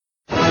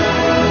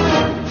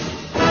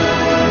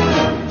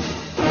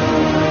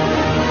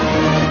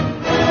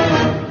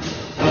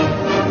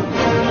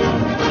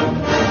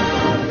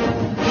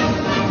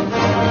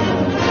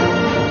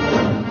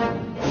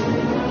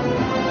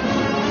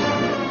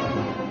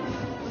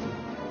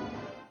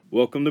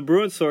Welcome to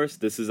Bruin Source.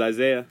 This is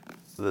Isaiah.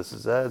 This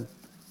is Ed.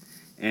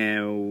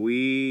 And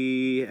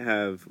we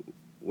have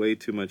way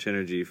too much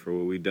energy for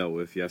what we dealt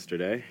with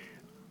yesterday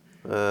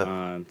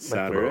on My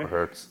Saturday. throat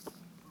hurts.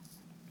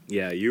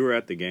 Yeah, you were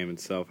at the game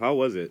itself. How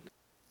was it?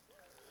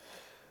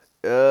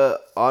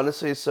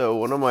 Honestly, so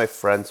one of my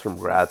friends from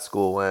grad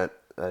school went,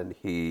 and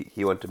he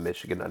went to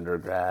Michigan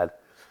undergrad,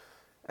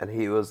 and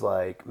he was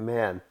like,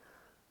 "Man,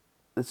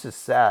 this is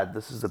sad.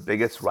 This is the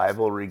biggest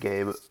rivalry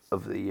game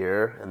of the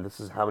year, and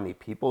this is how many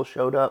people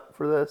showed up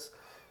for this."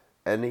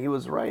 And he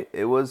was right.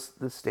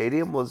 The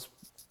stadium was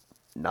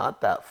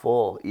not that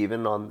full,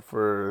 even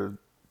for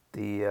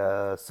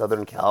the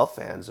Southern Cal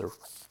fans. There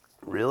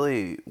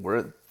really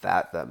weren't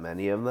that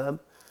many of them.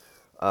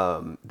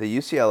 The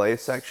UCLA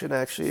section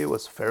actually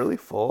was fairly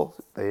full.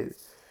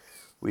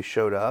 We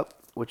showed up,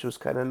 which was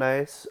kind of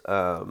nice.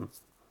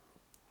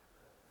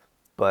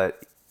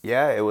 But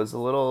yeah, it was a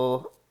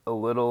little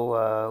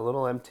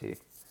empty.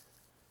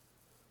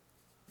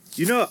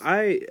 You know,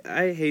 I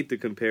hate the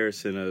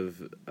comparison of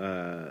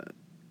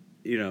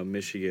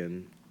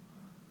Michigan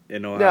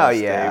and Ohio No,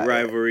 State yeah,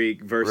 rivalry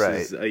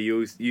versus right. a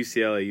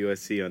UCLA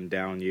USC on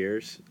down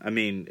years. I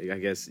mean, I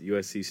guess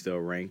USC still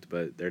ranked,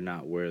 but they're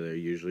not where they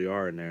usually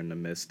are, and they're in the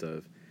midst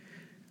of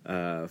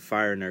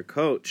firing their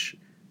coach,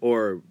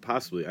 or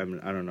possibly, I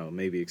don't know,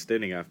 maybe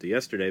extending after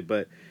yesterday.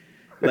 But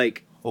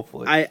like,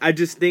 Hopefully, I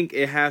just think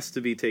it has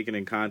to be taken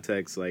in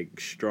context, like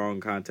strong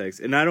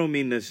context, and I don't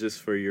mean this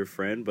just for your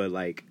friend, but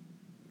like,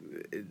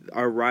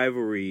 our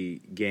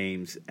rivalry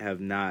games have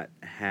not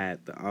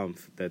had the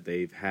umph that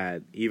they've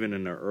had even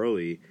in the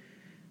early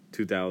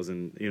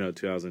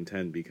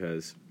 2010,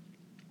 because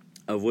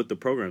of what the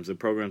programs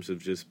have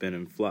just been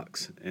in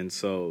flux. And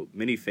so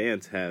many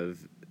fans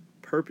have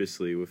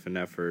purposely, with an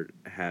effort,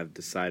 have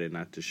decided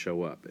not to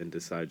show up and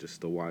decide just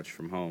to watch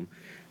from home.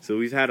 So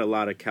we've had a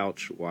lot of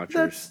couch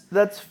watchers.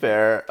 that's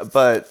fair.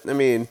 But I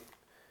mean,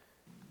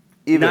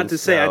 even Not to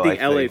say I so, think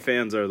LA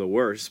fans are the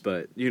worst,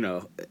 but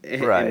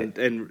Right.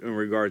 in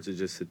regards to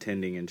just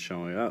attending and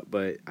showing up.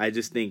 But I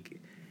just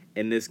think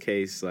in this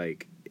case,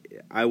 like,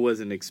 I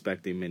wasn't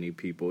expecting many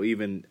people,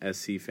 even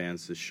SC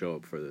fans, to show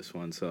up for this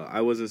one. So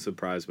I wasn't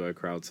surprised by the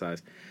crowd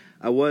size.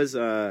 I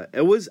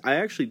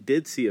actually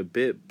did see a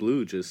bit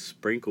blue just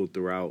sprinkled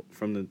throughout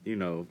from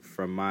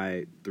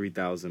my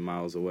 3,000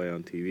 miles away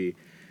on TV.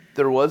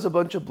 There was a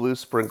bunch of blue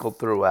sprinkled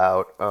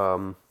throughout.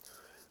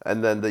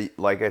 And then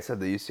like I said,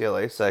 the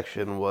UCLA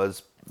section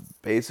was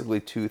basically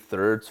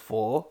 2/3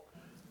 full.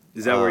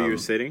 Is that where you were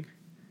sitting?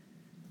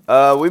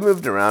 We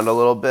moved around a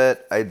little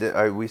bit.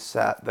 We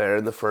sat there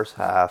in the first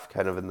half,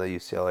 kind of in the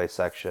UCLA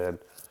section.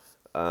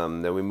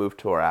 Then we moved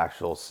to our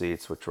actual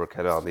seats, which were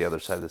kind of on the other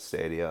side of the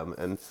stadium,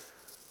 and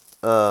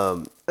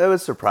it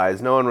was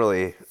surprised. No one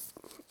really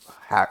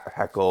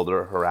heckled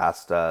or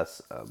harassed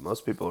us.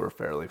 Most people were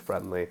fairly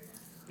friendly.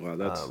 Well,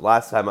 that's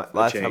Last time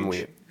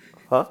we,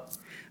 huh?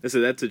 I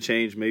said that's a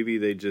change. Maybe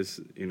they just,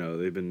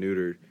 they've been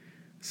neutered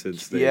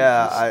since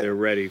they're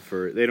ready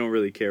for. They don't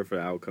really care for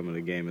the outcome of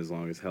the game as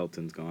long as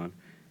Helton's gone.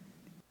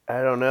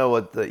 I don't know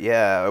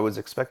I was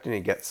expecting to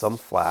get some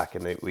flack,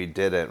 and we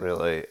didn't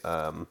really.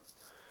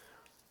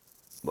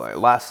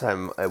 Last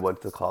time I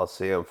went to the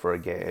Coliseum for a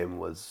game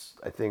was,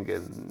 I think,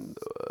 in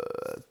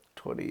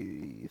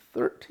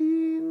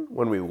 2013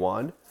 when we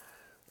won.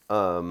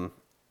 And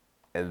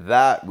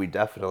that we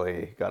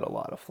definitely got a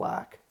lot of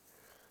flack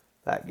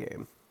that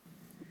game.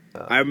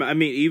 I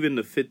mean, even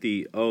the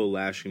 50-0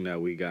 lashing that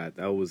we got,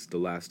 that was the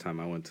last time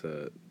I went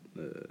to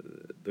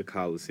the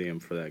Coliseum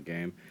for that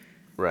game.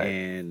 Right.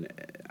 And,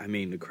 I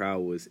mean, the crowd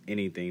was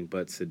anything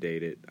but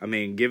sedated. I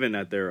mean, given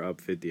that they're up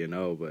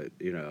 50-0, but,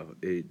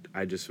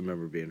 I just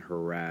remember being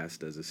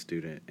harassed as a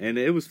student. And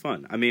it was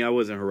fun. I mean, I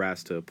wasn't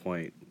harassed to a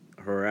point.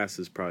 Harassed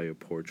is probably a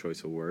poor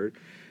choice of word.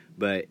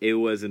 But it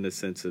was in the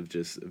sense of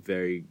just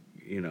very,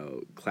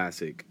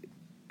 classic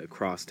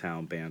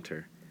crosstown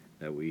banter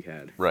that we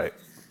had. Right.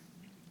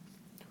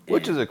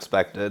 Which is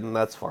expected, and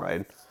that's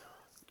fine.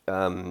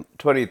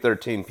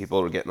 2013,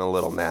 people were getting a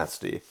little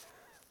nasty,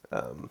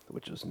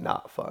 which is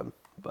not fun,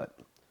 but,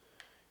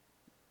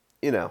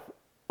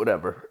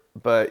 whatever.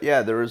 But,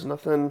 yeah, there was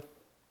nothing,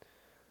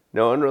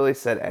 no one really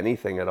said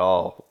anything at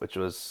all, which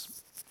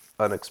was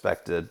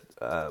unexpected.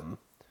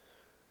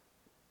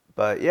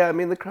 But, yeah, I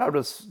mean, the crowd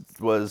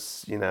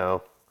was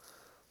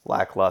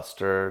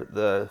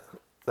lackluster.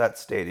 That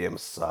stadium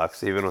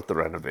sucks, even with the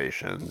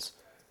renovations.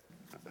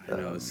 I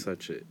know, it's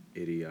such an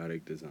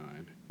idiotic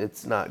design.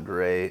 It's not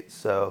great,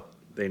 so...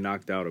 They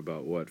knocked out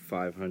about,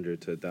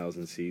 500 to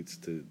 1,000 seats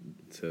to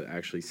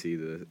actually see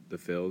the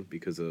field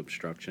because of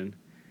obstruction.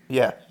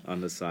 Yeah. On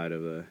the side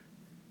of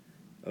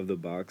the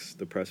box,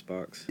 the press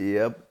box.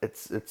 Yep,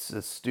 it's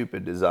a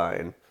stupid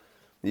design.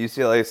 The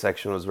UCLA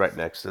section was right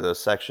next to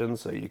those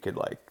sections, so you could,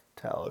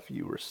 tell if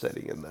you were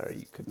sitting in there,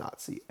 you could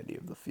not see any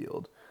of the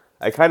field.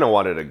 I kind of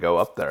wanted to go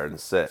up there and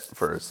sit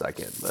for a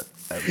second, but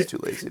I was too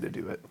lazy to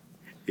do it.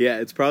 Yeah,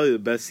 it's probably the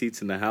best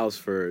seats in the house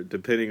for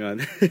depending on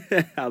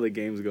how the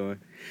game's going.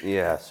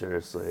 Yeah,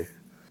 seriously.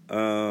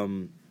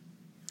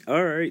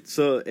 All right.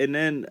 So, and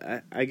then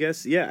I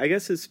guess, yeah, I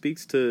guess it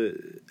speaks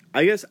to.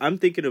 I guess I'm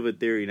thinking of a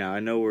theory now. I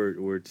know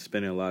we're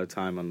spending a lot of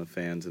time on the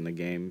fans and the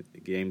game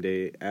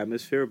day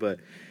atmosphere, but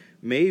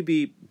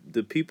maybe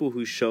the people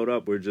who showed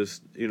up were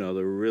just, the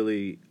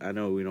really. I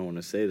know we don't want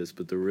to say this,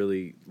 but the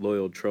really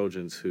loyal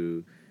Trojans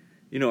who,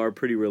 are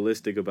pretty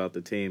realistic about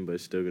the team, but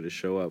still going to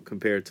show up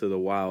compared to the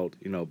wild,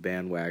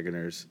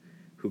 bandwagoners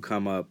who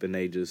come up and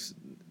they get,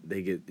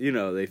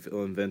 they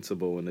feel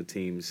invincible when the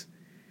team's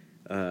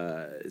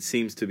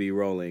seems to be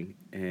rolling,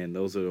 and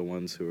those are the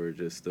ones who are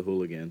just the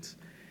hooligans.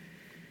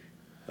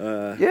 Yeah,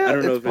 I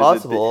don't know it's if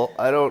possible.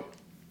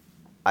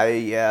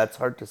 Yeah, it's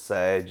hard to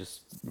say,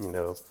 just,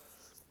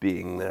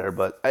 being there,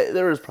 but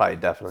there was probably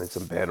definitely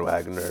some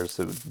bandwagoners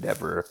who've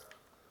never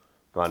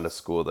gone to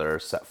school there or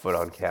set foot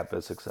on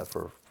campus except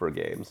for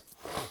games.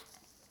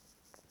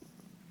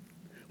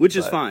 which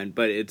is But, fine,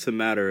 but it's a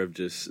matter of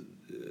just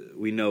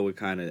we know what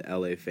kind of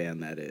LA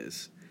fan that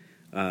is.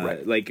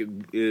 right.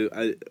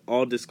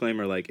 All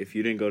disclaimer, like if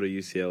you didn't go to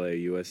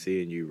UCLA,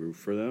 USC, and you root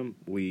for them,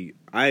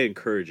 I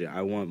encourage it.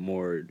 I want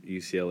more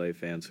UCLA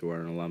fans who are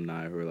an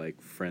alumni, who are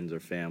like friends or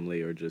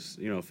family, or just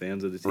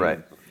fans of the team. Right.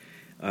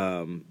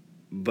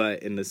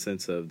 But in the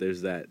sense of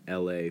there's that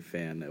LA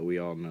fan that we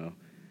all know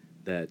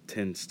that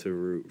tends to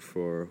root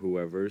for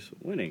whoever's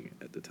winning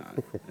at the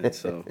time, and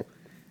so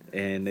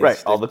they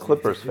Right, all the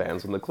Clippers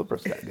fans when the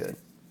Clippers got good.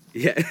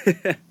 Yeah,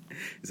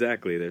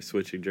 exactly. They're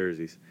switching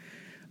jerseys.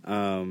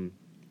 All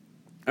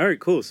right,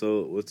 cool.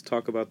 So let's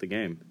talk about the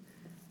game.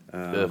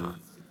 Ugh.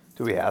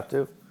 Do we have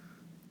to?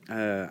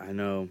 I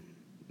know.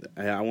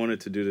 I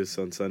wanted to do this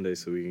on Sunday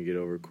so we can get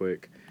over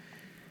quick.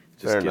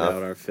 Just Fair get enough.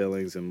 out our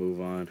feelings and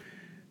move on.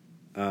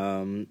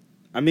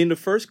 I mean, the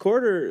first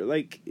quarter,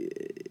 like,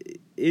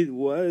 it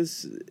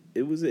was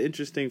an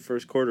interesting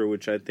first quarter,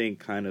 which I think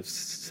kind of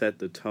set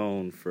the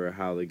tone for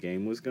how the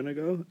game was going to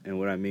go. And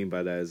what I mean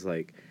by that is,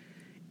 like,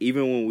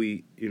 even when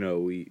we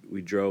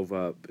drove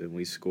up and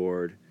we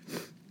scored,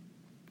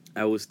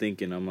 I was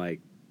thinking, I'm like,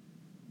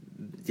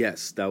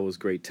 yes, that was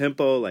great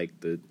tempo.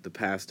 Like, the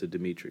pass to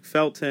Demetric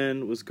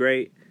Felton was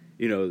great.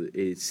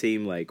 It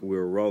seemed like we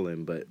were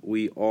rolling, but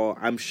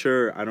I'm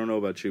sure, I don't know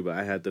about you, but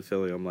I had the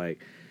feeling, I'm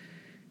like,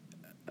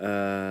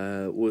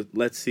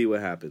 let's see what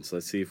happens.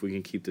 Let's see if we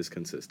can keep this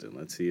consistent.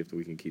 Let's see if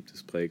we can keep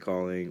this play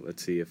calling.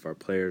 Let's see if our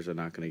players are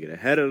not going to get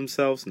ahead of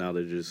themselves. Now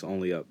they're just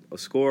only up a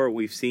score.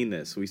 We've seen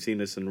this. We've seen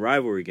this in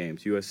rivalry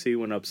games. USC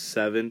went up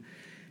 7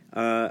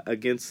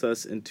 against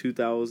us in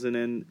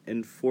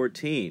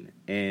 2014,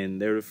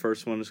 and they're the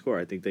first one to score.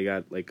 I think they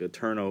got like a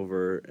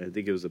turnover. I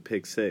think it was a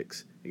pick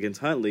 6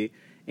 against Huntley,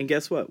 and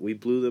guess what? We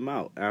blew them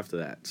out after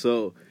that.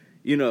 So,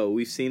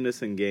 we've seen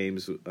this in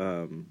games,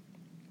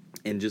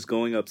 and just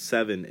going up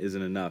 7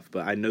 isn't enough.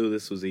 But I know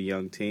this was a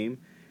young team,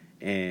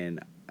 and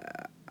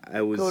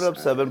I was Going up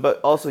 7, but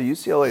also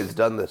UCLA has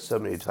done this so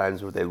many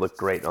times where they look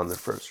great on their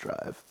first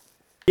drive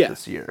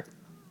this year.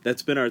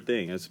 That's been our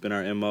thing. That's been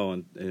our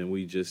MO, and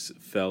we just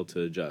failed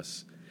to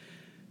adjust.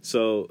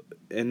 So,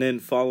 and then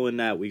following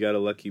that, we got a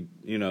lucky,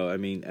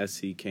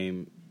 SC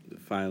came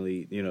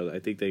finally, I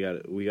think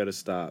we got to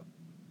stop.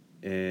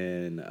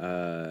 And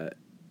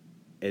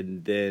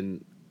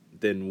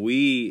then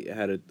we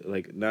had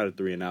not a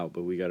 3 and out,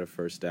 but we got a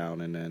first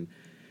down, and then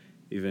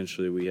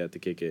eventually we had to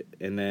kick it.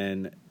 And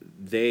then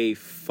they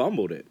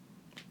fumbled it,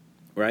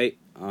 right?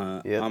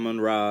 Yep.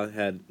 Amon-Ra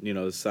had,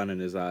 the sun in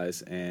his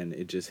eyes, and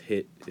it just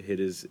hit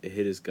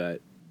his gut.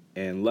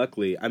 And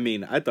luckily, I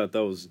mean, I thought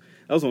that was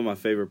one of my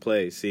favorite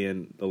plays,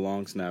 seeing the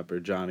long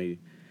snapper, Johnny.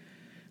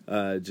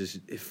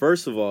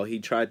 First of all, he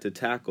tried to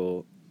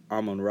tackle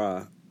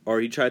Amon-Ra, or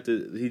he tried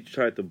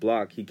to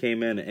block. He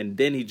came in, and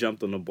then he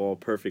jumped on the ball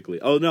perfectly.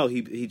 Oh, no,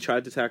 he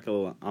tried to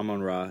tackle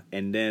Amon-Ra,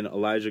 and then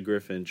Elijah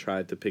Griffin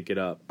tried to pick it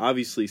up.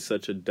 Obviously,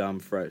 such a dumb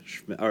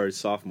freshman, or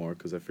sophomore,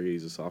 because I forget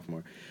he's a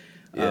sophomore,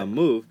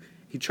 move.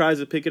 He tries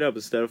to pick it up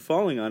instead of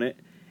falling on it,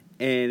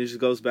 and it just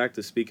goes back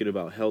to speaking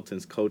about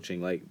Helton's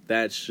coaching. Like,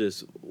 that's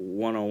just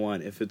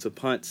one-on-one. If it's a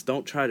punt,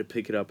 don't try to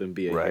pick it up and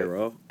be a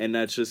hero. And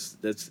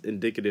that's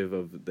indicative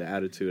of the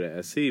attitude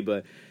at SC.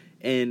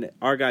 And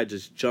our guy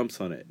just jumps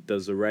on it,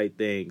 does the right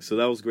thing. So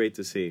that was great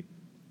to see.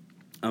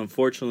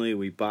 Unfortunately,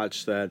 we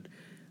botched that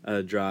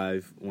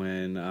drive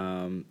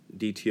when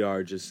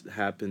DTR just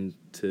happened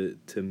to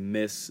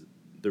miss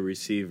the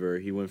receiver.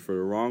 He went for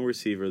the wrong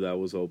receiver that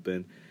was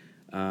open.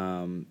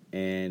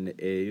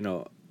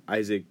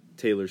 Isaac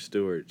Taylor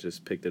Stewart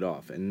just picked it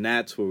off, and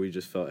that's where we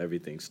just felt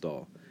everything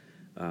stall.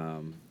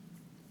 And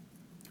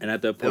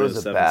at that point, it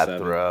was a bad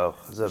throw.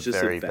 It was a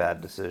very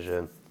bad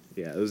decision.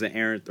 Yeah, it was an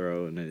errant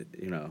throw, and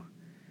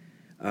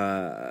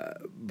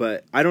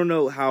but I don't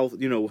know how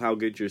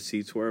good your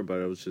seats were,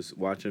 but I was just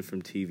watching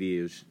from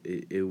TV.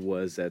 It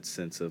was that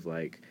sense of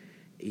like,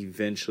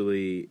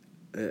 eventually,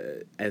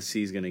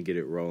 SC's gonna get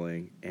it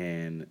rolling,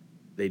 and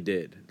they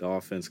did. The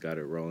offense got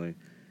it rolling.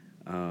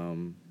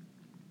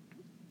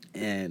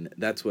 And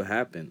that's what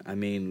happened. I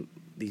mean,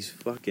 these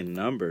fucking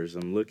numbers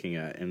I'm looking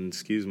at, and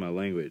excuse my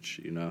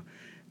language,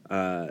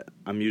 I'm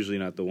usually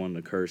not the one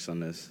to curse on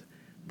this,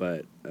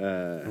 but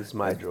It's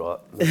my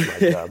job.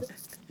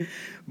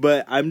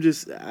 But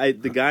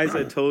the guys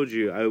I told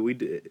you,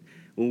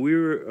 when we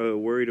were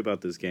worried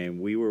about this game,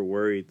 we were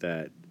worried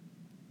that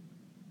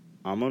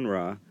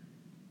Amon-Ra,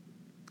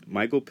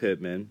 Michael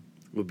Pittman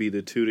would be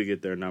the two to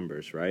get their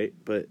numbers, right?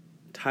 But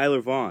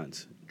Tyler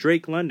Vaughns,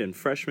 Drake London,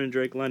 freshman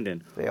Drake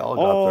London. They all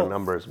got their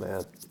numbers,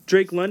 man.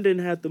 Drake London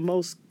had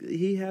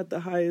the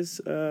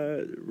highest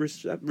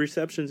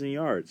receptions and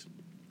yards.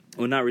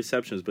 Well, not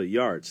receptions, but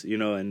yards,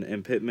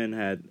 and Pittman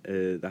had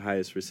the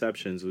highest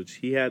receptions, which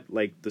he had,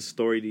 like, the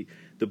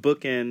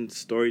bookend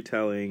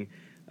storytelling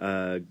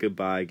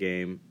goodbye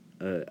game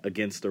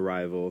against a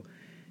rival.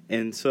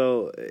 And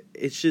so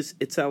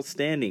it's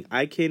outstanding.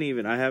 I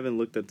haven't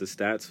looked at the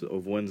stats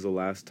of when's the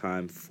last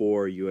time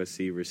 4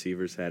 USC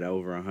receivers had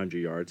over 100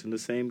 yards in the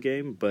same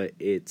game, but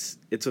it's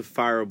a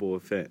fireable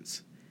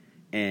offense.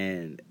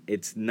 And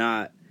it's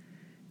not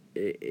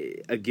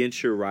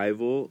against your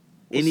rival.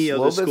 Any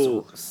other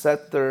school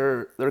set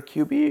their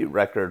QB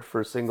record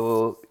for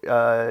single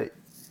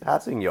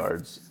passing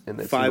yards in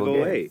the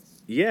 508.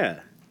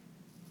 Yeah,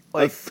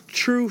 like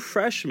true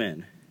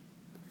freshman,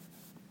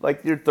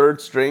 like your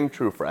third string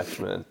true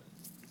freshman.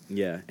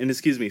 Yeah, and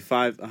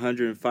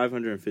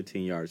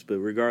 515 yards. But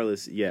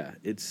regardless, yeah,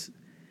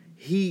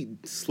 he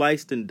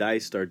sliced and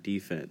diced our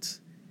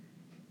defense.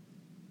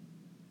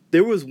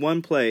 There was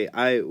one play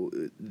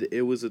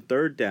it was a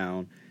third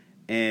down,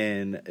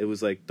 and it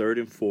was like 3rd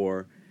and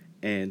 4.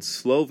 And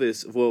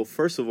Slovis, well,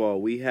 first of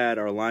all, we had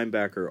our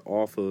linebacker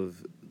off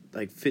of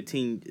like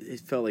 15,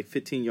 it felt like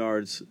 15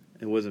 yards.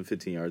 It wasn't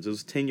 15 yards. It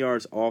was 10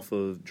 yards off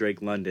of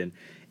Drake London.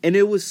 And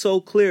it was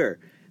so clear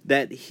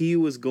that he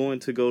was going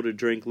to go to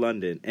Drake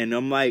London. And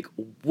I'm like,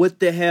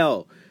 what the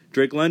hell?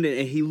 Drake London.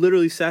 And he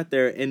literally sat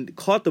there and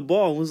caught the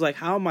ball and was like,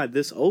 how am I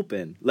this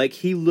open? Like,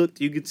 he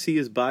looked, you could see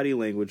his body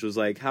language was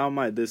like, how am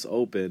I this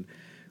open?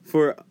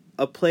 For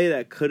a play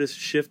that could have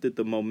shifted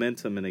the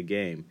momentum in a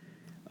game.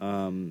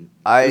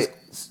 I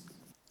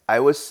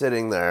was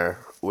sitting there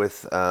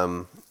with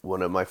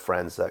one of my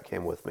friends that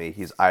came with me.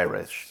 He's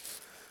Irish,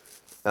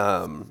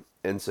 and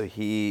so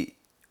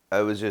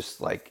I was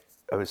just like,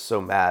 I was so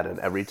mad. And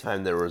every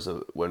time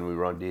when we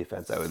were on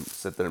defense, I would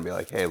sit there and be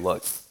like, "Hey,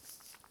 look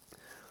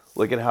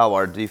at how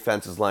our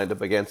defense is lined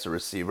up against a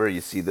receiver. You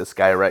see this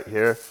guy right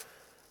here?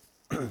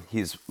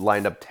 He's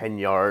lined up 10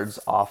 yards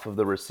off of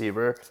the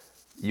receiver.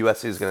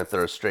 USC is going to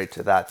throw straight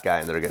to that guy,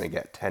 and they're going to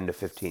get 10 to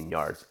 15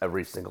 yards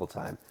every single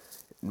time."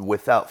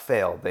 Without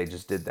fail, they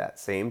just did that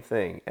same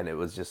thing, and it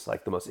was just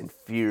like the most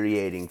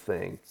infuriating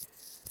thing.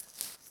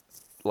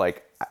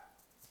 Like,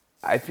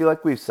 I feel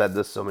like we've said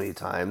this so many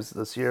times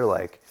this year,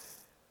 like,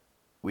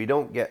 we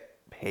don't get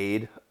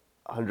paid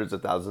hundreds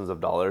of thousands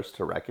of dollars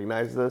to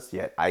recognize this,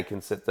 yet I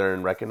can sit there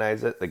and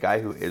recognize it. The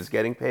guy who is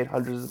getting paid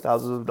hundreds of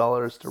thousands of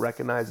dollars to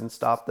recognize and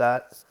stop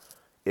that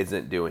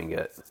isn't doing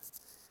it.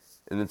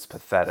 And it's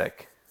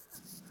pathetic.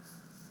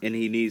 And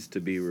he needs to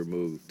be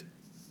removed.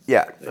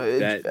 Yeah.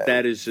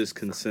 That is just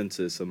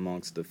consensus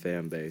amongst the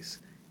fan base.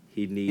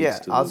 He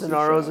needs to lose his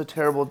Azzinaro is job. a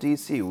terrible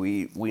DC.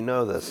 We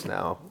know this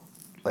now.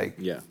 Like,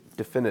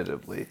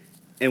 definitively.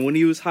 And when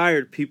he was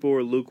hired, people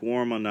were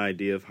lukewarm on the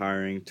idea of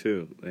hiring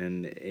too.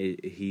 And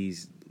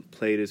he's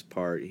played his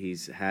part.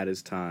 He's had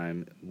his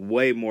time,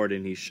 way more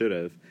than he should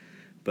have.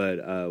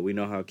 But we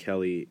know how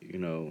Kelly,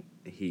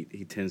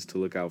 he tends to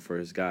look out for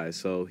his guys.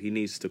 So he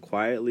needs to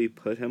quietly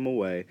put him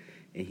away,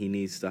 and he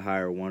needs to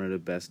hire one of the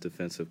best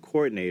defensive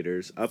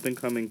coordinators,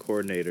 up-and-coming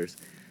coordinators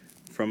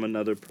from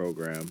another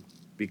program,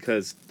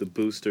 because the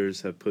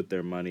boosters have put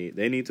their money.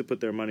 They need to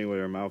put their money where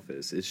their mouth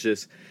is. It's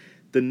just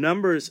the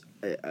numbers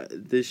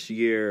this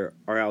year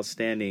are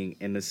outstanding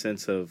in the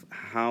sense of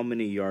how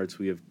many yards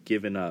we have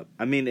given up.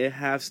 I mean,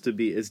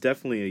 it's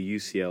definitely a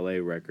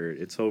UCLA record.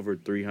 It's over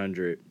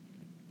 300.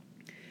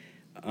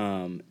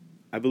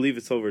 I believe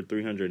it's over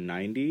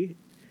 390.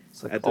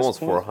 It's like almost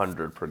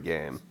 400 per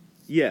game.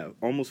 Yeah,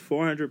 almost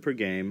 400 per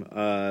game.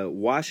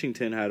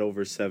 Washington had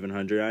over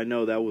 700. I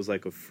know that was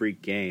like a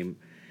freak game.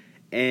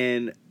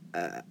 And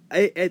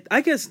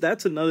I guess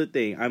that's another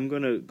thing. I'm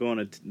going to go on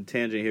a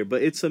tangent here,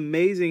 but it's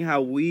amazing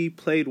how we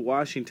played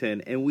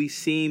Washington and we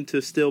seem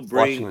to still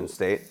bring...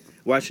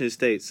 Washington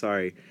State,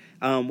 sorry.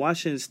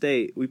 Washington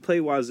State, we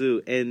played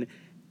Wazoo, and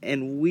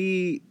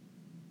we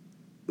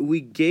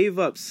gave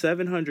up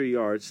 700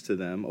 yards to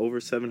them, over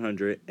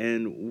 700,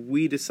 and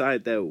we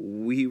decided that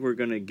we were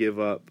going to give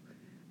up...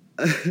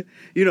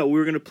 we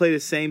were going to play the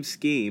same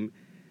scheme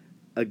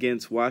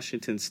against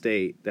Washington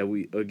State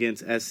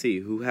against SC,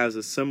 who has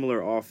a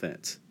similar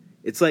offense.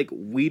 It's like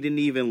we didn't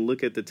even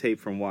look at the tape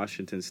from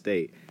Washington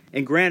State.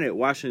 And granted,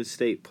 Washington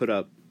State put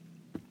up,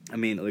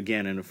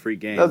 again, in a free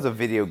game. That was a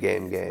video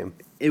game.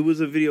 It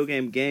was a video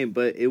game,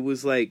 but it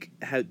was like,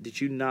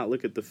 did you not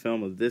look at the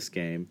film of this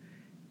game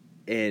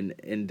and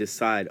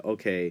decide,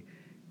 okay,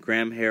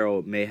 Graham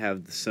Harrell may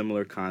have the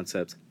similar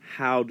concepts.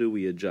 How do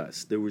we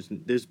adjust?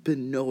 There's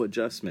been no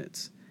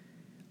adjustments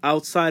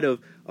outside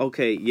of,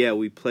 okay, yeah,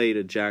 we played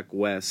a Jack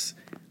West,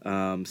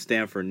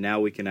 Stanford.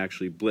 Now we can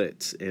actually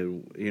blitz,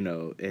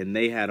 and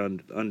they had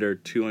under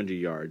 200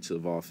 yards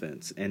of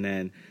offense. And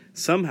then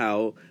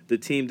somehow the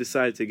team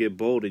decided to get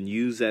bold and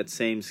use that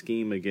same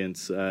scheme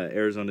against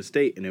Arizona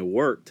State, and it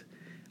worked.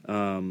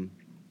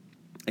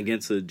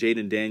 Against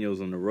Jaden Daniels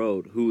on the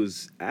road, who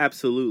was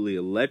absolutely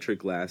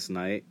electric last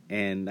night,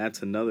 and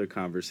that's another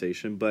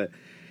conversation.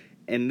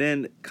 And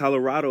then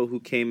Colorado, who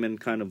came in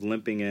kind of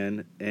limping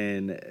in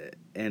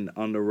and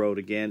on the road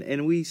again,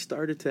 and we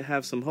started to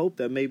have some hope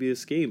that maybe a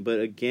scheme. But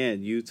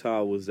again,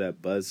 Utah was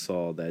that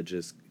buzzsaw that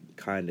just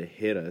kind of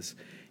hit us,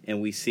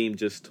 and we seemed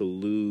just to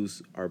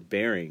lose our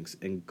bearings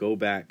and go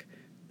back,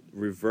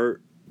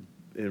 revert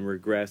and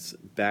regress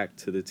back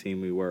to the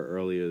team we were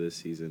earlier this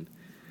season.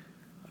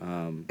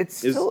 It's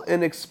still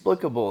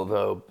inexplicable,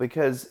 though,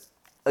 because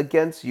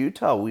against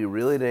Utah, we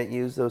really didn't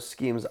use those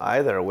schemes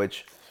either,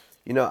 which,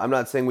 I'm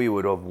not saying we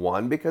would have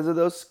won because of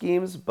those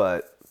schemes,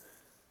 but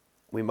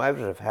we might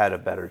have had a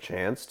better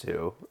chance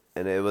to.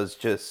 And it was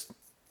just,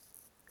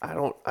 I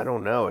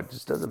don't know. It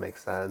just doesn't make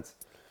sense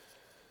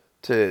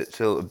to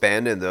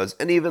abandon those.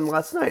 And even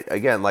last night,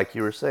 again, like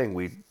you were saying,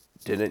 we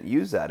didn't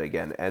use that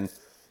again. And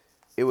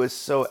it was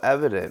so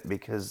evident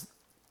because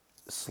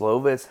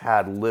Slovis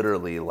had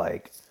literally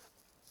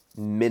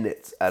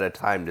minutes at a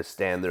time to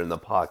stand there in the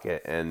pocket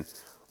and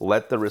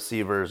let the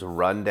receivers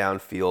run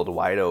downfield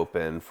wide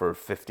open for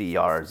 50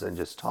 yards and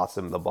just toss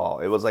him the ball.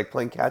 It was like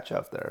playing catch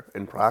up there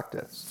in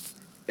practice.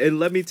 And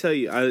let me tell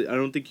you, I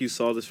don't think you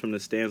saw this from the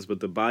stands, but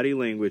the body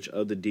language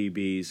of the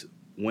DBs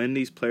when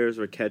these players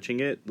were catching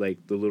it,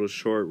 like the little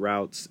short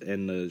routes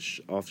and the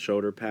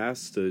off-shoulder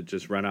pass to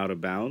just run out of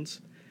bounds,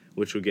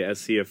 which would get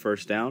SC a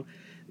first down,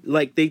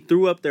 like they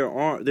threw up their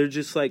arm. They're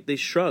just like, they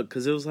shrugged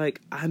because it was like,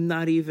 I'm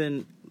not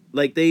even...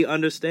 Like, they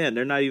understand.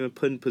 They're not even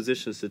put in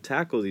positions to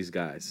tackle these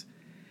guys.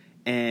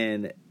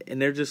 And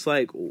they're just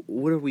like,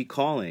 what are we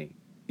calling?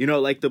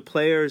 Like the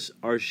players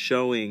are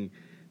showing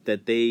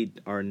that they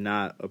are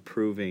not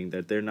approving,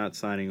 that they're not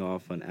signing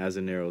off on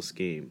Azzinaro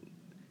scheme.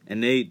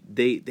 And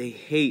they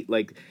hate,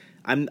 like,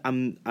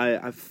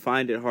 I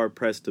find it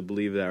hard-pressed to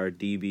believe that our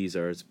DBs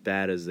are as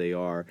bad as they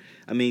are.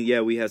 I mean,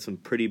 yeah, we had some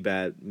pretty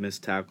bad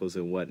missed tackles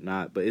and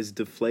whatnot, but it's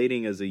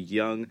deflating as a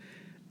young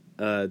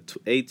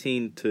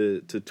 18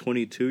 to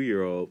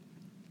 22-year-old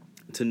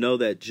to know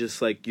that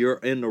just like you're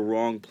in the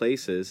wrong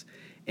places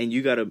and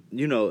you got to,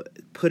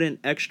 put in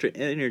extra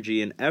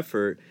energy and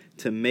effort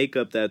to make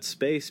up that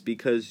space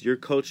because your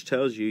coach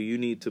tells you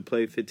need to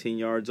play 15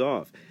 yards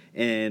off.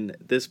 And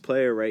this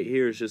player right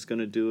here is just going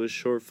to do a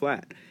short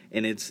flat.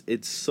 And it's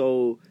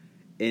so...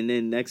 And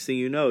then next thing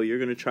you know, you're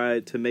going to try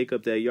to make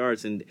up that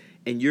yards. And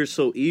you're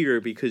so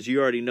eager because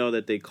you already know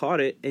that they caught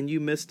it and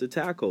you missed the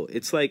tackle.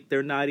 It's like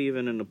they're not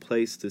even in a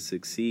place to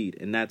succeed.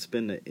 And that's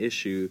been the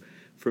issue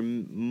for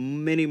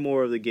many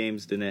more of the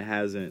games than it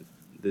hasn't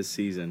this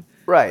season.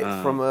 Right.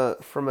 From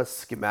a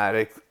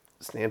schematic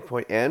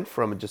standpoint and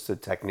from just a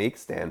technique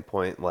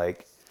standpoint,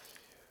 like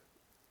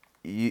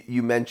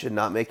you mentioned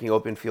not making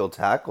open field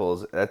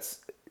tackles. That's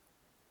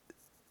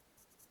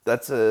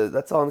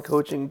on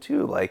coaching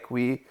too. Like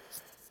we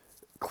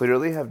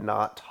clearly have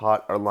not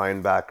taught our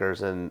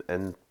linebackers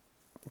and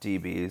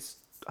DBs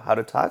how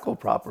to tackle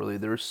properly.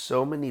 There were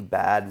so many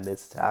bad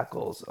missed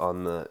tackles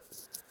on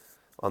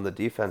the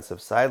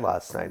defensive side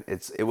last night.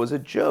 It was a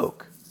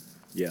joke.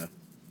 Yeah.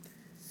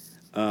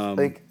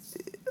 And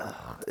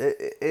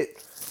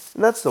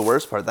that's the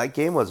worst part. That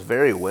game was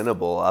very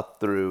winnable up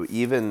through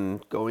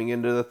even going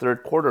into the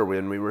third quarter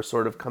when we were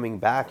sort of coming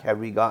back. Had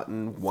we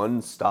gotten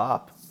one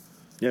stop.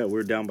 Yeah,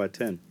 we're down by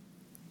 10.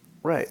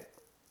 Right.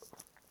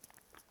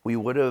 We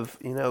would have,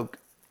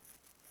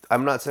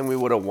 I'm not saying we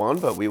would have won,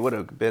 but we would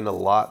have been a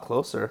lot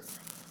closer.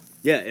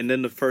 Yeah, and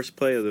then the first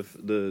play of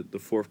the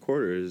fourth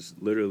quarter is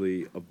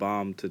literally a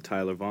bomb to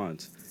Tyler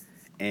Vaughns.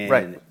 And,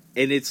 right.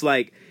 And it's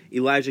like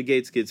Elijah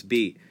Gates gets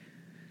beat.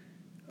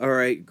 All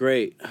right,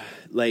 great.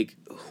 Like,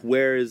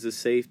 where is the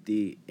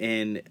safety?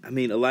 And, I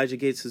mean, Elijah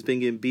Gates has been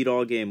getting beat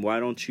all game. Why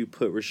don't you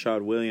put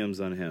Rashad Williams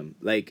on him?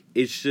 Like,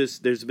 it's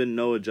just, there's been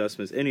no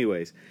adjustments.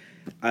 Anyways,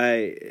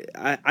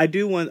 I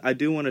do want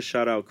to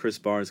shout out Chris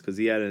Barnes because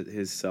he had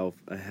himself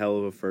a hell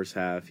of a first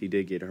half. He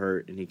did get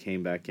hurt, and he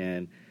came back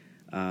in.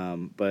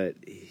 But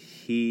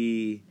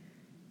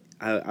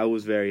I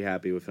was very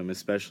happy with him,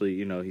 especially,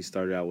 he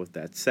started out with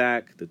that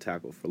sack, the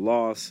tackle for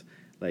loss.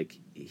 Like,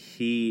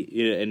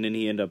 and then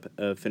he ended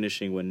up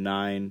finishing with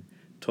 9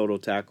 total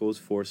tackles,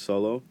 4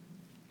 solo.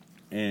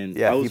 And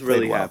yeah, I was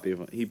really happy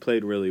with him. He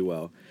played really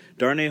well.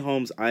 Darnay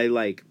Holmes,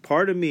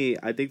 part of me,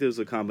 I think there was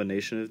a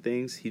combination of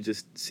things. He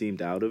just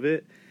seemed out of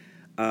it.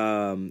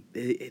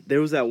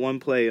 There was that one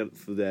play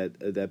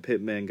that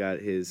Pittman got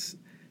his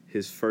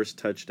first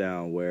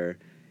touchdown where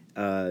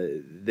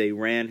they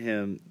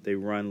run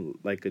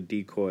like a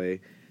decoy,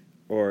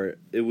 or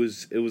it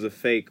was a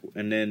fake,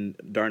 and then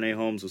Darnay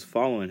Holmes was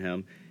following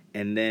him,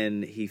 and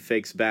then he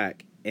fakes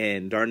back,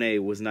 and Darnay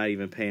was not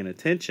even paying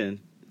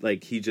attention.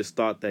 Like, he just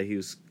thought that he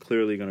was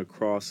clearly going to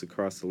cross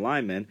across the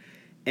lineman,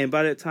 and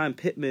by that time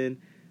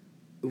Pittman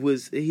we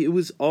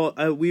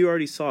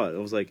already saw it. It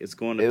was like, it's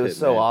going to Pittman. It was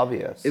so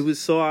obvious. It was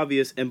so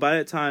obvious, and by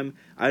that time,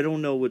 I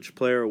don't know which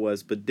player it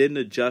was, but didn't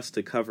adjust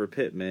to cover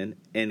Pittman,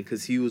 and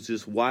because he was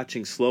just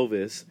watching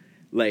Slovis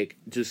like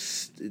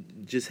just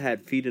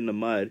had feet in the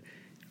mud,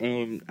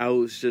 and I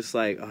was just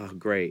like, oh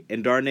great.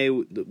 And Darnay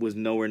was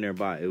nowhere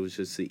nearby. It was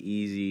just an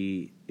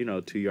easy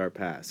 2-yard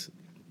pass.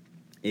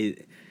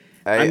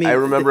 I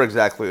remember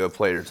exactly what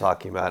play you're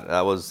talking about.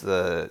 That was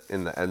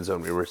in the end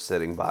zone we were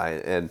sitting by,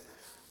 and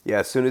yeah,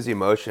 as soon as he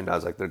motioned, I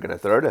was like, they're gonna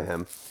throw to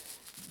him,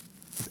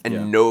 and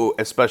Yeah. no,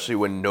 especially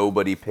when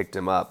nobody picked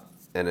him up,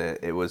 and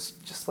it was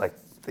just like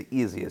the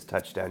easiest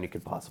touchdown you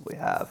could possibly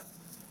have.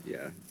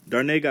 Yeah,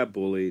 Darnay got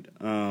bullied.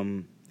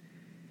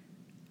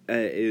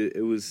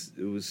 It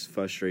was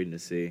frustrating to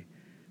see.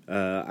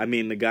 I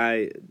mean, the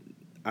guy,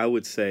 I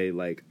would say,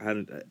 like, I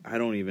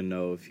don't even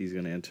know if he's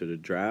going to enter the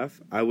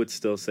draft. I would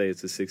still say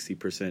it's a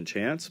 60%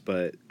 chance,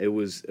 but it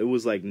was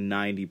like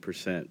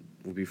 90%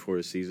 before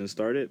the season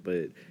started.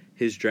 But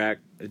his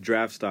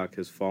draft stock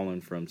has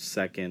fallen from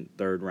second,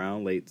 third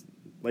round,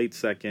 late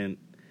second,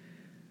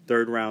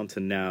 third round to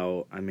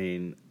now. I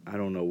mean, I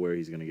don't know where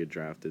he's going to get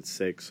drafted,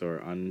 6 or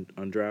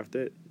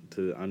undrafted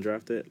to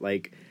undrafted.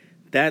 Like,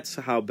 that's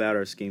how bad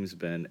our scheme's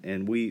been,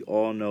 and we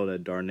all know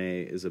that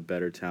Darnay is a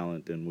better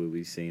talent than what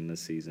we've seen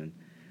this season.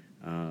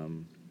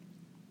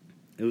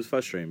 It was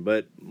frustrating,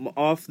 but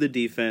off the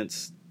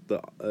defense, the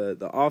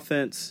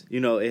offense,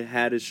 it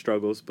had its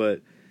struggles,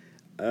 but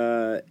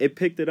it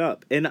picked it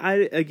up. And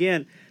I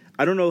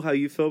don't know how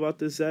you feel about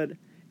this, Zed,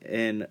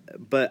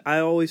 but I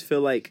always feel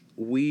like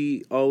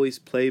we always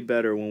play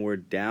better when we're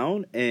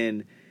down,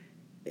 and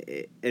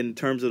in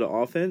terms of the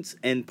offense,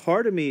 and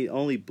part of me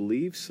only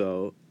believes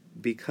so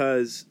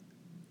because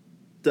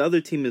the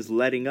other team is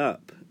letting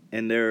up,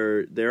 and they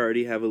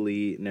already have a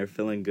lead and they're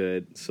feeling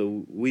good.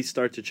 So we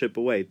start to chip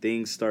away.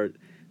 Things start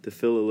to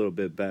feel a little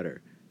bit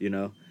better,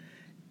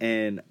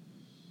 and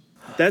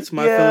that's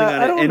my feeling on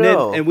I it. don't And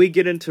know. then we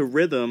get into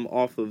rhythm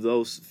off of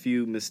those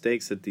few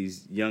mistakes that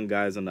these young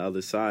guys on the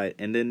other side,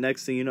 and then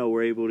next thing you know,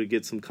 we're able to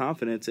get some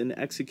confidence and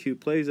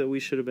execute plays that we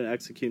should have been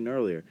executing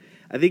earlier.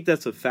 I think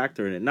that's a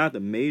factor in it, not the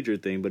major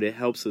thing, but it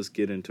helps us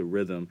get into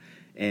rhythm.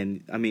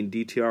 And I mean,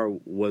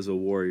 DTR was a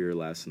warrior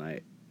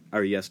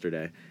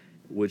yesterday,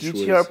 which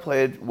DTR was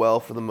played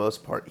well for the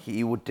most part.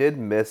 He did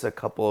miss a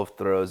couple of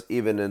throws,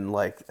 even in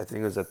I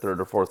think it was the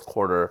third or fourth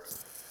quarter.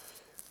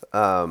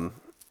 There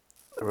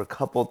were a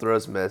couple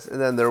throws missed, and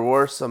then there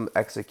were some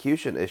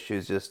execution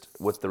issues just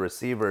with the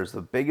receivers.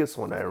 The biggest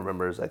one I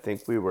remember is I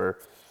think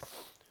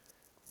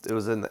it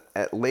was in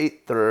at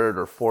late third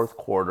or fourth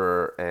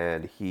quarter,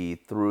 and he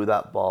threw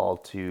that ball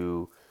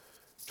to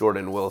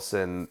Jordan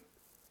Wilson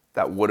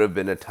that would have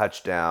been a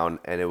touchdown,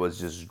 and it was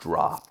just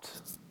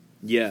dropped.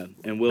 yeah.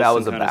 And That Wilson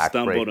was a kind of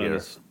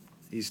backbreaker.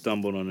 he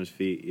stumbled on his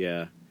feet.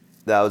 Yeah,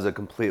 That was a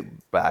complete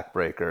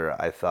backbreaker,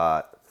 I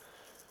thought.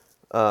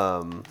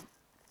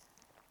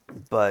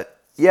 But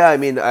yeah, I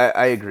mean,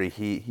 I agree.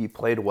 He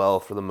played well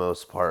for the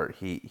most part.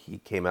 He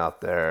came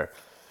out there.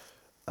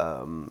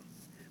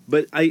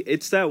 but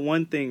it's that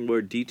one thing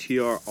where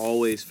DTR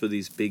always for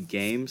these big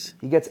games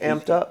He gets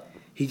amped up.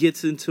 he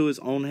gets into his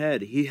own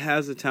head. He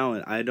has a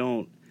talent. I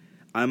don't.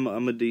 I'm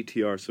a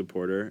DTR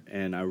supporter,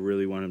 and I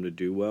really want him to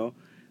do well.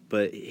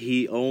 But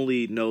he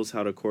only knows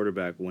how to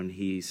quarterback when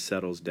he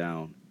settles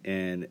down,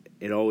 and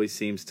it always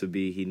seems to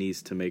be he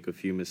needs to make a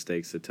few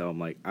mistakes to tell him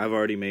like I've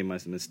already made my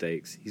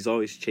mistakes. He's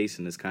always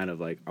chasing this kind of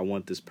like I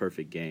want this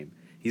perfect game.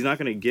 He's not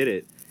going to get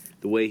it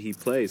the way he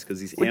plays because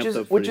he's amped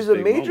up for Which these is a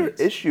big major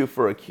moments. issue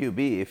for a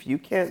QB. If you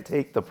can't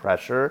take the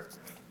pressure,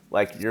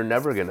 like you're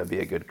never going to be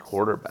a good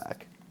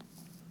quarterback.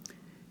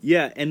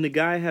 Yeah, and the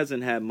guy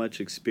hasn't had much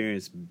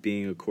experience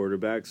being a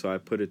quarterback, so I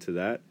put it to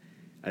that.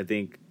 I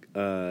think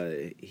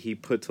he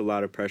puts a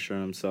lot of pressure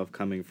on himself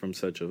coming from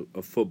such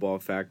a football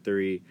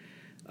factory,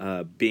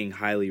 being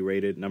highly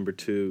rated, number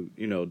 2,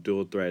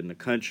 dual threat in the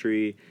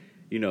country,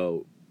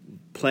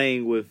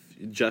 playing with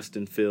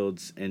Justin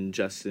Fields and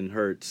Justin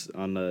Hurts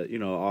on the,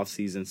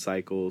 off-season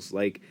cycles.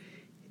 Like,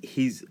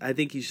 I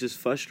think he's just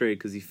frustrated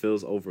because he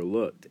feels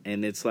overlooked.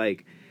 And it's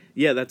like,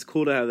 yeah, that's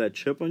cool to have that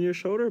chip on your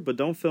shoulder, but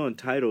don't feel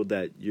entitled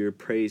that your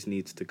praise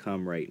needs to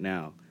come right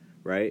now,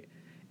 right?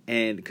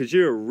 And because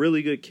you're a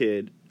really good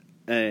kid,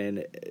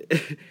 and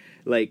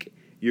like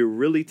you're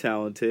really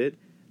talented,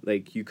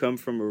 like you come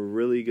from a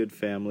really good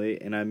family,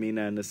 and I mean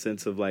that in the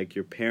sense of like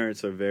your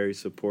parents are very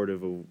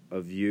supportive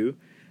of you,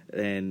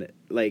 and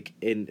like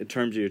in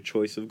terms of your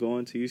choice of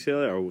going to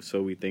UCLA, or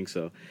so we think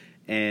so,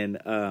 and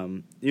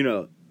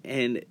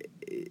and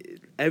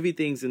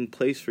everything's in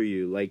place for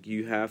you. Like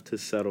you have to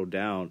settle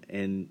down,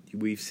 and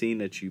we've seen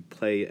that you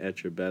play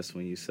at your best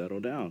when you settle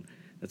down.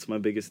 That's my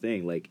biggest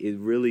thing. Like it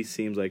really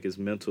seems like it's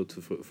mental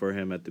for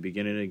him at the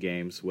beginning of the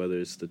games, whether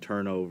it's the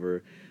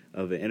turnover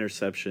of an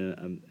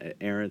interception, an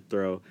errant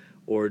throw,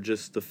 or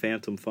just the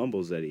phantom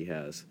fumbles that he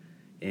has.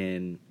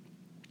 And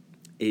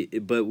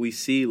but we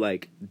see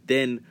like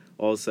then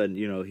all of a sudden,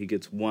 he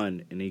gets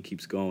one and he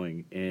keeps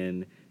going.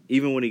 And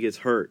even when he gets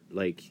hurt,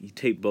 like he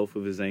taped both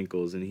of his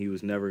ankles and he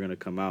was never going to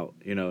come out,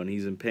 and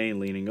he's in pain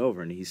leaning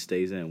over and he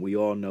stays in. We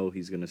all know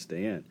he's going to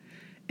stay in.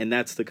 And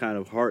that's the kind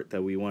of heart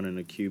that we want in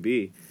a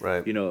QB,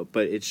 Right.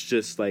 But it's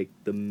just like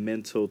the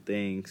mental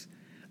things.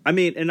 I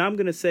mean, and I'm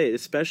gonna say,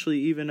 especially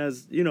even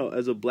as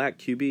as a black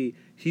QB,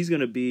 he's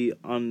gonna be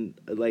on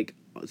like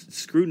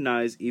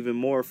scrutinized even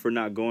more for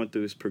not going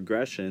through his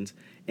progressions,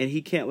 and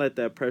he can't let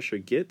that pressure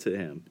get to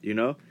him,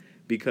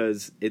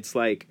 because it's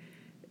like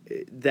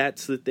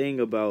that's the thing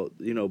about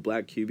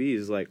black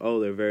QBs, like, oh,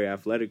 they're very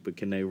athletic, but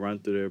can they run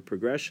through their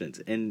progressions?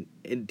 And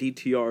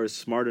DTR is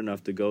smart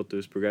enough to go through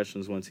his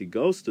progressions once he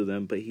goes through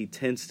them, but he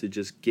tends to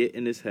just get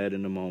in his head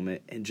in the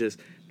moment and just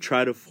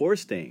try to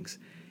force things.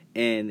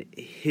 And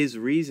his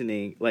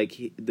reasoning,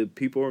 like, the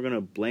people are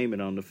gonna blame it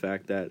on the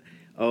fact that,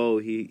 oh,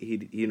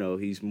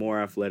 he's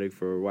more athletic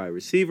for a wide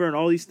receiver, and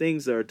all these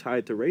things that are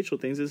tied to racial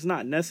things. It's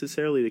not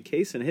necessarily the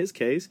case in his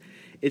case.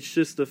 It's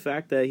just the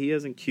fact that he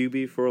hasn't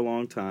QB for a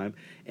long time,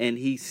 and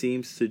he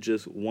seems to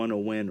just want to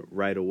win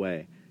right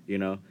away,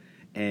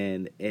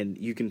 and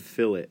you can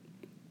feel it.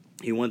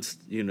 He wants,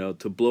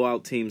 to blow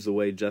out teams the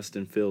way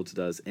Justin Fields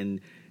does.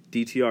 And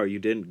DTR, you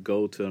didn't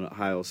go to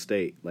Ohio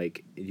State,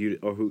 like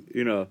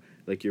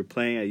like you're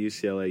playing at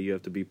UCLA. You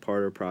have to be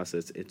part of the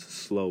process. It's a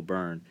slow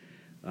burn.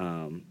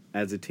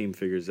 As the team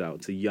figures out,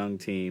 it's a young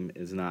team.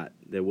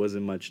 There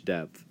wasn't much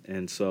depth,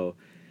 and so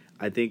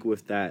I think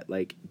with that,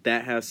 like,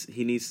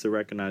 he needs to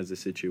recognize the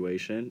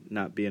situation,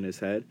 not be in his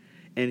head,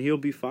 and he'll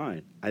be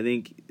fine. I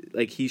think,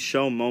 like, he's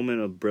shown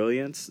moment of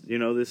brilliance,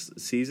 this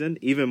season,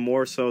 even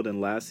more so than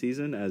last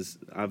season, as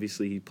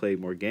obviously he played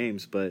more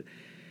games, but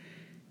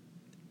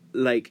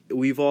like,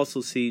 we've also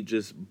seen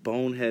just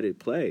boneheaded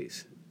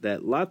plays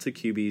that lots of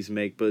QBs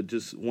make, but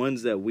just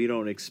ones that we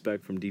don't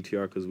expect from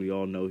DTR because we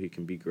all know he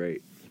can be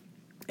great.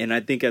 And I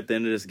think at the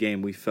end of this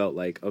game, we felt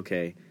like,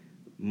 okay,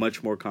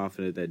 much more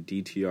confident that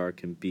DTR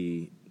can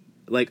be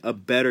like a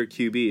better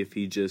QB if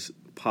he just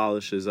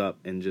polishes up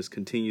and just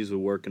continues to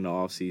work in the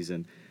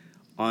offseason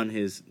on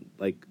his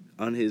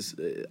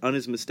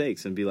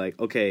mistakes, and be like,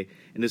 okay,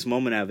 in this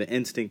moment I have an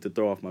instinct to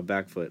throw off my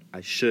back foot.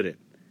 I shouldn't,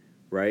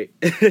 right?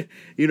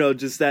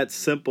 Just that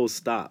simple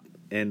stop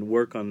and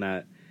work on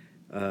that,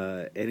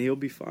 and he'll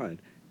be fine.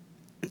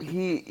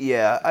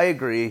 I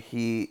agree.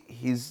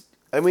 He's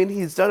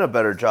done a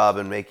better job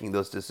in making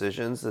those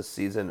decisions this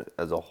season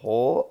as a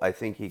whole. I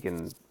think he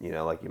can,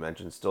 like you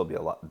mentioned, still be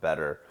a lot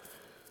better.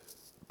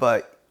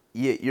 But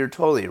you're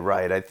totally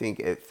right. I think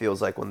it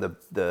feels like when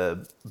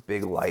the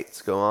big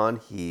lights go on,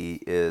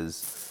 he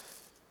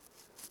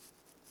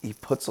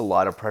puts a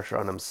lot of pressure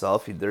on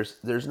himself.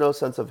 There's no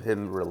sense of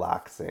him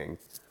relaxing,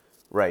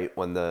 right,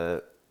 when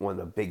the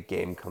big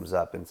game comes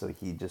up, and so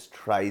he just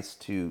tries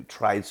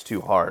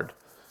too hard.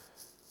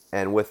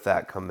 And with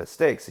that come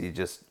mistakes. He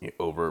just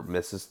over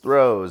misses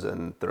throws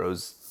and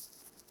throws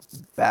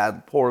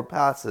poor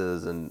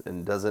passes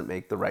and doesn't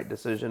make the right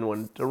decision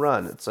when to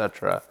run,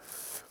 etc.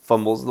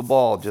 Fumbles the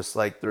ball. Just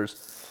like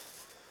there's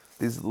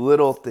these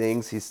little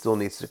things he still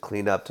needs to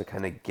clean up to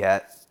kind of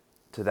get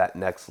to that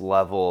next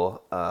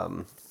level.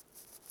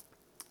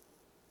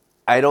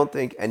 I don't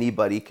think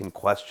anybody can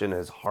question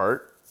his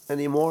heart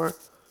anymore,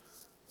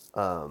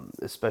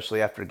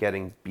 especially after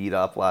getting beat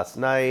up last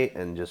night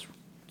and just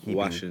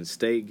Washington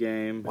State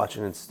game.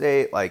 Washington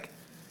State, like,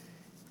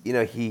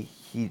 he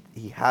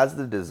has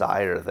the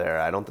desire there.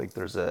 I don't think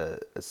there's a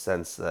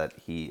sense that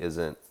he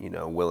isn't,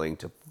 willing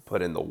to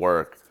put in the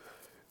work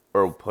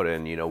or put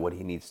in, what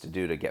he needs to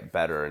do to get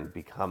better and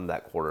become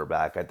that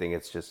quarterback. I think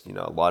it's just,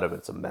 a lot of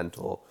it's a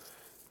mental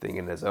thing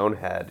in his own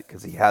head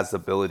because he has the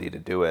ability to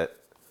do it.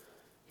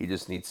 He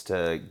just needs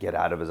to get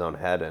out of his own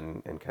head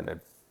and kind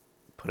of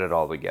put it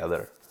all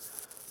together.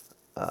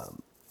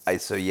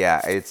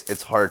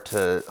 It's hard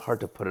to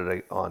put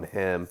it on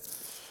him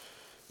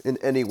in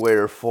any way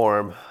or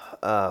form.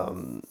 The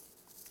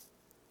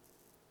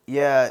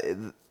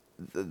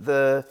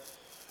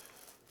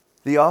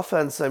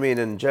offense, I mean,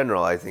 in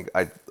general, I think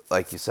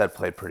like you said,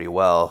 played pretty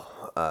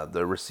well.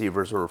 The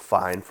receivers were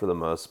fine for the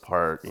most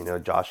part.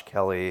 Josh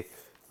Kelly,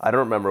 I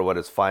don't remember what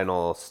his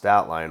final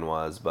stat line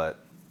was,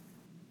 but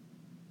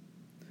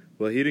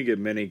well, he didn't get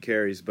many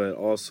carries, but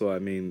also, I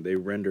mean, they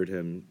rendered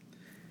him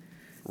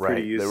pretty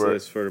right,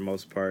 useless for the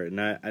most part,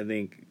 and I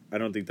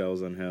don't think that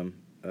was on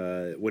him.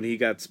 When he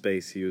got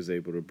space, he was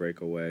able to break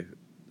away.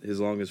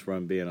 His longest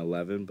run being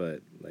 11,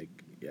 but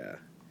yeah.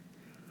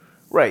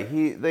 Right,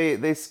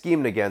 they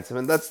schemed against him,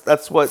 and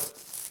that's what,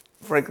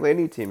 frankly,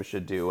 any team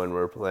should do when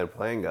we're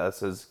playing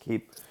us is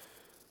keep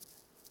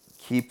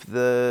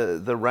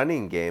the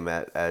running game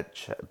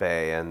at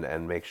bay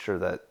and make sure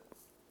that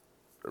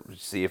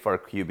see if our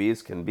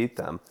QBs can beat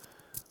them.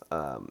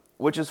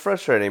 Which is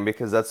frustrating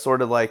because that's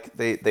sort of like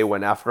they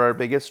went after our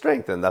biggest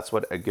strength, and that's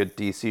what a good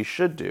DC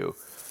should do.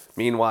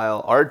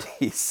 Meanwhile, our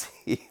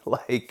DC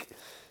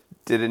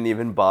didn't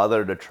even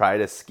bother to try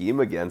to scheme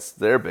against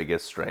their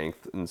biggest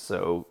strength, and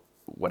so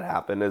what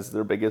happened is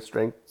their biggest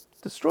strength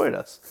destroyed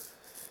us.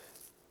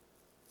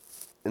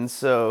 And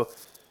so,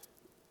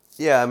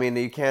 yeah, I mean,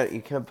 you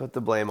can't put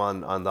the blame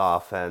on the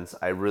offense.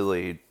 I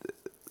really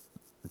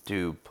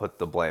do put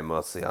the blame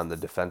mostly on the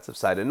defensive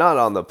side, and not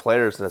on the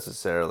players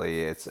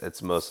necessarily.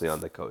 It's mostly on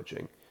the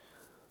coaching.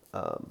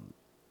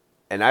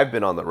 And I've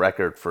been on the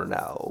record for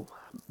now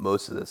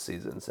most of this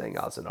season saying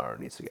Azenaro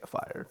needs to get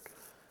fired.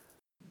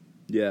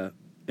 Yeah,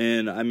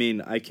 and I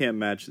mean, I can't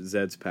match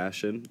Zed's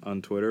passion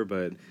on Twitter,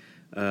 but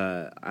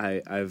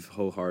I've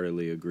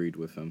wholeheartedly agreed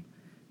with him.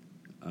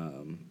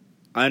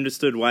 I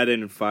understood why they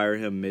didn't fire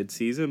him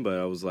mid-season, but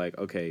I was like,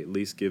 okay, at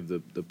least give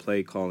the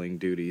play calling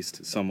duties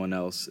to someone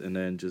else, and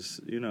then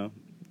just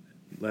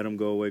let him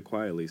go away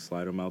quietly,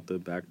 slide him out the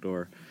back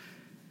door,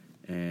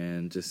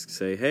 and just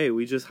say, hey,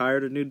 we just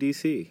hired a new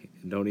DC.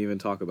 Don't even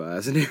talk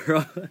about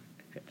Azanero.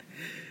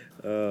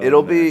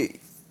 It'll be,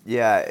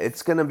 yeah,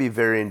 it's going to be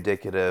very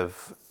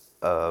indicative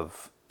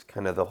of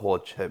kind of the whole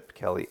Chip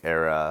Kelly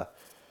era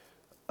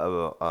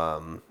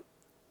of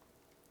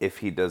if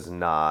he does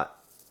not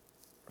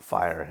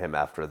fire him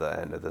after the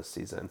end of the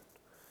season.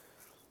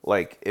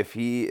 Like, if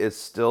he is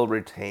still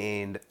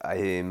retained,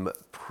 I'm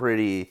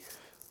pretty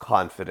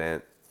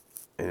confident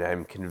and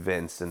I'm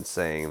convinced in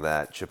saying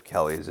that Chip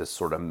Kelly has just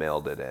sort of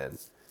mailed it in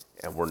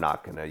and we're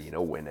not going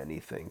to, win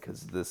anything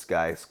because this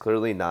guy is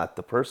clearly not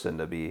the person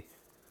to be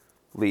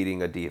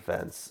leading a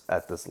defense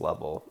at this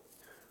level.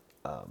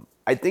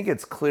 I think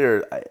it's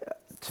clear,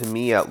 to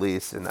me at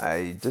least, and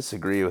I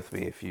disagree with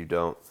me if you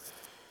don't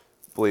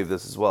believe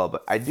this as well,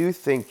 but I do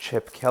think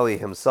Chip Kelly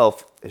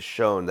himself has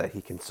shown that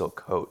he can still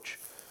coach,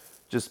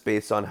 just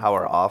based on how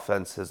our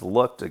offense has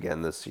looked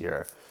again this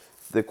year.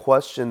 The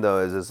question, though,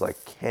 is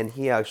like, can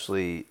he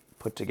actually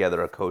put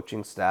together a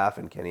coaching staff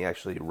and can he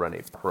actually run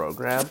a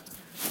program?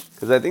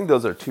 Because I think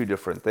those are two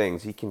different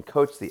things. He can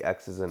coach the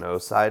X's and O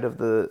side of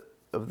the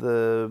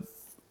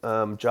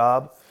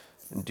job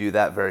and do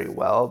that very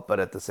well, but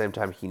at the same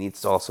time, he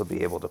needs to also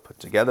be able to put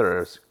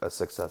together a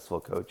successful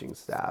coaching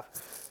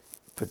staff,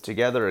 put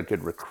together a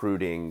good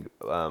recruiting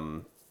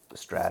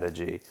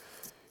strategy.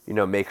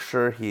 Make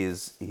sure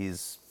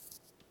he's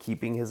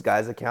keeping his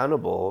guys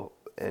accountable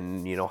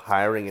and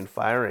hiring and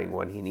firing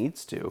when he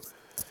needs to.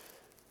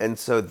 And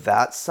so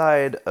that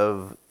side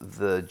of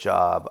the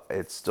job,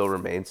 it still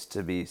remains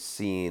to be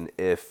seen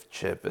if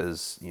Chip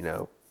is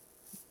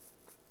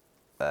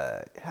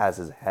has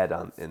his head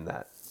on in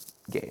that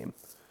game.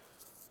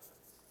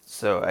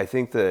 So I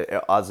think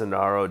the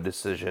Azanaro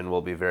decision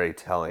will be very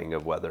telling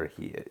of whether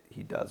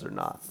he does or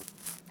not.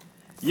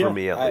 For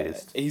me, at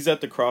least. He's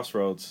at the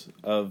crossroads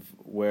of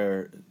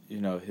where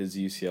his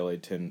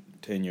UCLA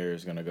tenure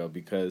is going to go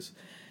because,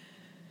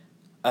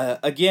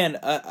 again,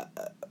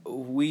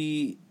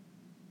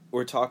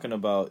 we're talking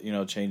about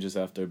changes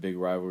after a big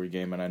rivalry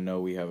game, and I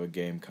know we have a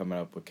game coming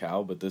up with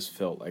Cal, but this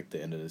felt like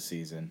the end of the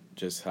season,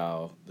 just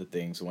how the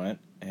things went,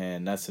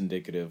 and that's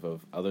indicative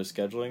of other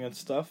scheduling and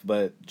stuff.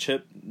 But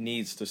Chip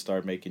needs to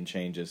start making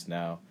changes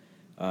now.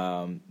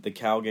 The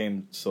Cal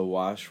game's a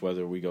wash.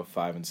 Whether we go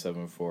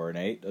 5-7,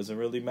 4-8 doesn't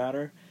really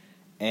matter,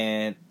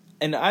 and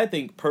I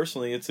think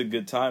personally it's a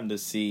good time to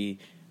see,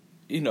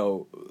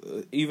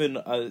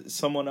 even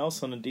someone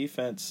else on the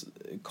defense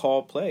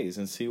call plays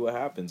and see what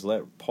happens.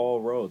 Let Paul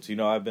Rhodes.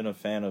 I've been a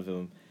fan of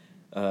him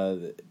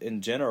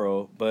in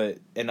general,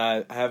 and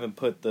I haven't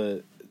put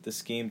the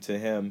scheme to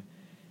him.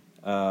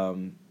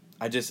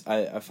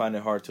 I find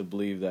it hard to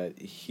believe that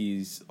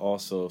he's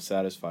also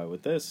satisfied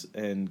with this,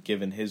 and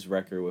given his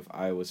record with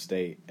Iowa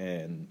State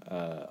and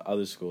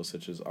other schools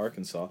such as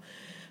Arkansas.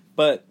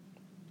 But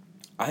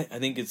I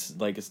think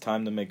it's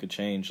time to make a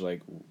change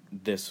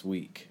this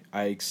week.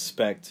 I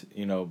expect,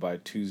 by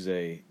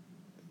Tuesday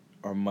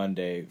or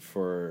Monday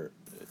for,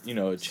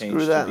 a change.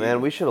 Screw that, man.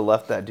 We should have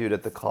left that dude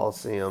at the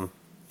Coliseum.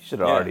 He should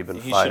have already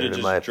been fired,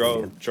 in my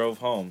opinion. Drove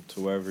home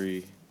to wherever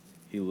he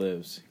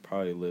lives. He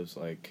probably lives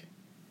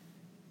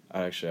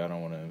Actually, I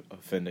don't want to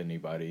offend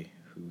anybody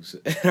who's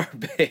in our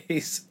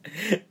base,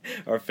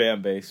 our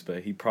fan base,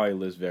 but he probably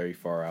lives very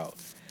far out,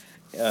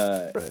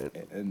 right.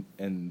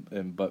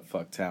 in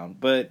buttfuck town.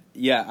 But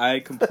yeah, I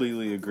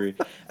completely agree.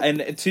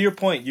 And to your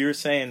point, you were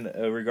saying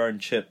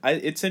regarding Chip,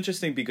 it's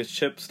interesting because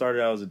Chip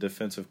started out as a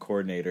defensive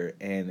coordinator,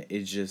 and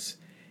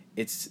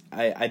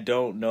I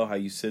don't know how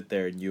you sit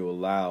there and you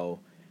allow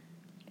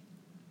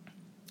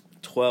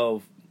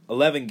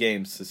 11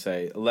 games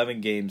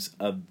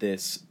of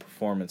this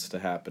performance to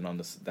happen on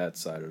that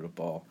side of the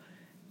ball,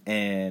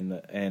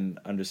 and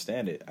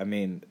understand it. I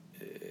mean,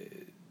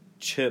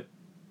 Chip,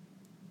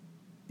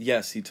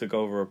 yes, he took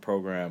over a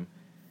program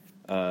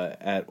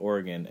at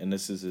Oregon, and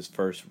this is his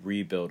first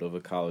rebuild of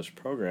a college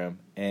program,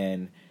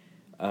 and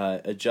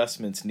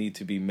adjustments need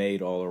to be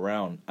made all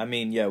around. I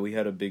mean, yeah, we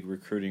had a big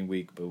recruiting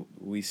week, but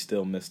we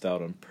still missed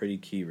out on pretty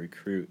key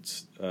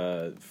recruits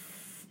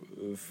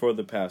for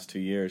the past 2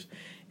 years,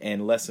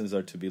 and lessons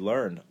are to be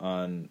learned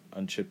on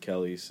Chip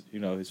Kelly's,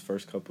 his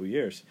first couple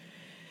years.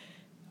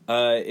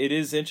 It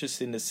is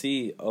interesting to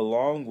see,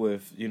 along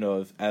with,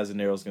 if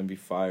Azanero's going to be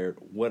fired,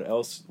 what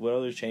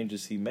other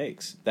changes he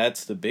makes.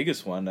 That's the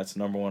biggest one. That's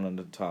number one on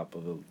the top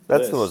of the list.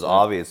 That's the most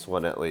obvious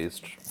one, at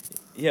least.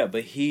 Yeah,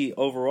 but he,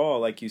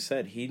 overall, like you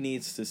said, he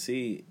needs to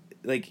see,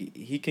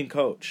 he can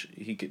coach.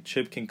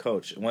 Chip can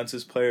coach. Once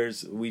his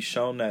players, we've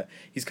shown that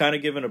he's kind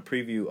of given a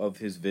preview of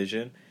his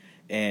vision.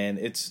 And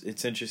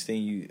it's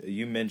interesting,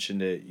 you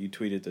mentioned it, you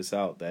tweeted this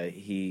out, that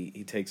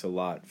he takes a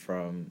lot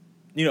from,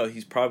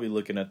 he's probably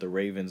looking at the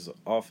Ravens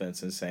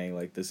offense and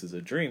saying, this is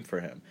a dream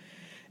for him.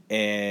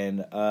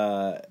 and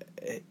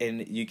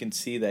you can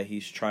see that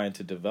he's trying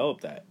to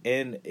develop that,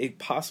 and it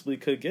possibly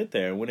could get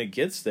there. And when it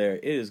gets there,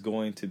 it is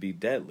going to be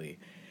deadly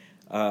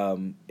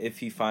if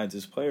he finds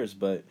his players.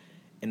 But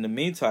in the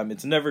meantime,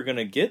 it's never going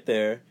to get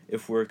there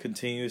if we're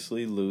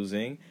continuously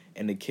losing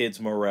and the kids'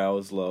 morale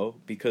is low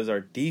because our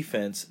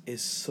defense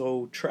is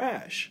so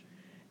trash.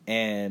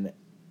 And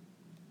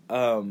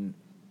for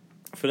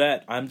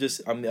that, I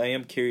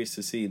am curious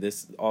to see.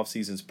 This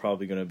offseason is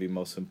probably going to be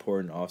most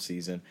important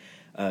offseason.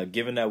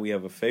 Given that we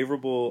have a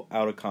favorable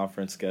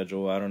out-of-conference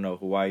schedule. I don't know,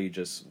 Hawaii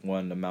just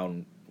won the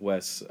Mountain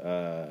West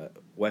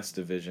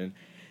Division,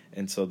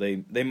 and so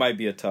they might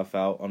be a tough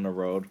out on the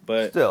road.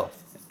 But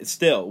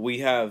still, we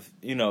have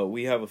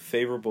a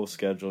favorable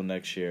schedule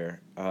next year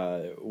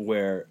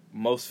where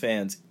most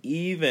fans,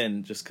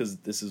 even just because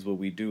this is what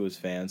we do as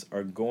fans,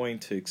 are going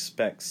to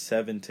expect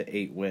 7 to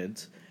 8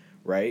 wins,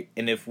 right?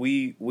 And if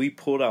we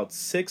pulled out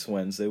 6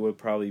 wins, they would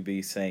probably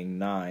be saying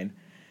 9.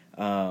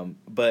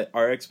 But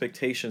our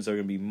expectations are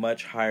going to be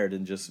much higher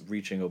than just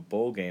reaching a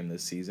bowl game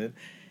this season.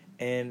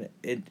 And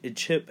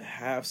Chip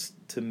has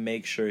to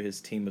make sure his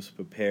team is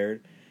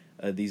prepared.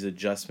 These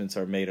adjustments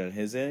are made on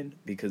his end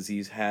because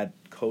he's had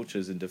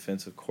coaches and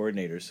defensive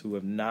coordinators who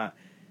have not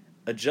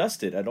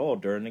adjusted at all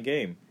during the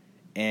game.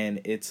 And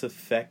it's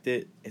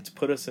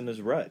put us in this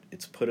rut.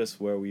 It's put us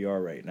where we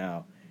are right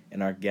now.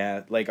 And our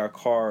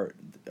car,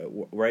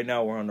 right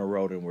now we're on the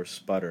road and we're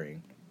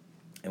sputtering.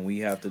 And we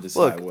have to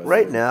decide whether. Look,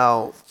 right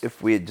now,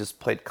 if we had just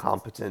played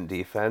competent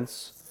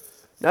defense,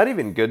 not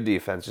even good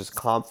defense, just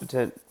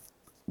competent,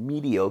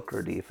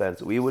 mediocre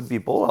defense, we would be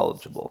bowl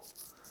eligible.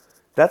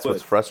 That's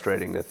what's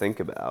frustrating to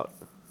think about.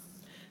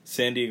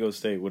 San Diego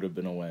State would have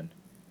been a win.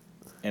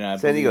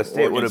 San Diego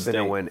State would have been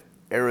a win.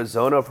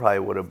 Arizona probably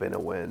would have been a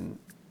win.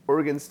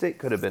 Oregon State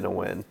could have been a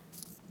win.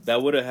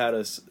 That would have had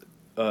us.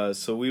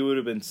 So we would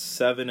have been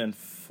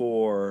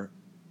 7-4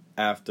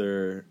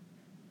 after.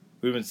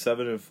 We've been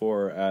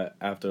 7-4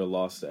 after a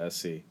loss to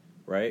SC,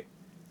 right?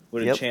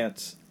 With a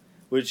chance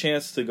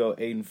to go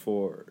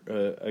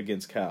 8-4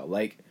 against Cal.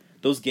 Like,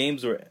 those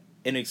games were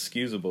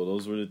inexcusable.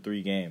 Those were the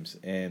 3 games,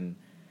 and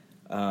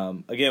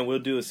again, we'll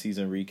do a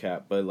season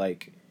recap. But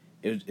like,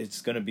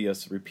 it's going to be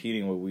us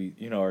repeating what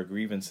our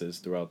grievances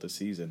throughout the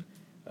season,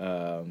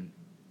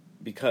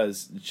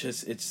 because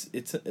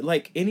it's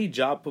like any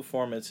job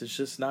performance. It's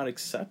just not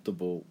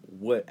acceptable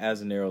what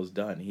Azzanero's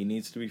done. He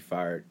needs to be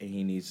fired, and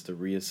he needs to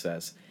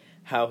reassess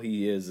how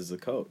he is as a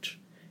coach,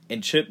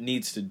 and Chip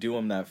needs to do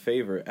him that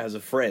favor as a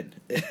friend.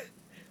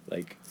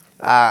 Like,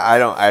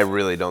 I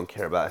really don't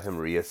care about him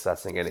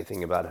reassessing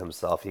anything about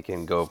himself. He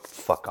can go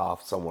fuck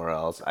off somewhere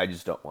else. I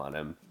just don't want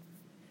him.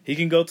 He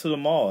can go to the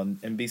mall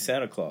and be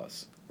Santa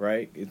Claus,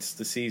 right? It's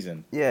the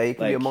season. Yeah, he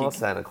can be a mall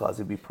Santa Claus.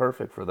 He'd be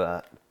perfect for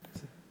that.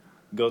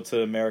 Go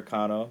to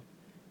Americano.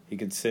 He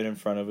can sit in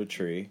front of a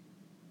tree,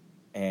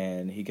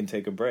 and he can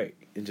take a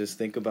break and just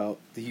think about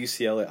the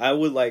UCLA. I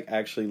would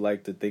actually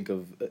like to think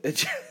of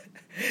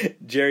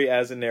Jerry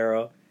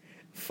Azzanero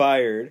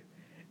fired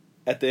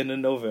at the end of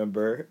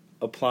November,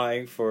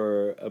 applying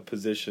for a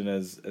position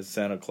as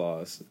Santa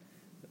Claus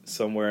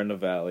somewhere in the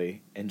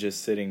valley, and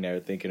just sitting there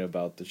thinking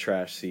about the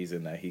trash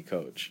season that he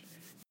coached.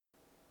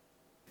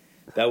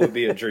 That would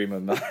be a dream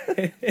of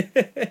mine.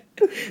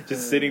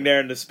 Just sitting there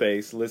in the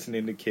space,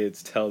 listening to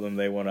kids tell them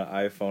they want an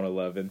iPhone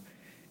 11.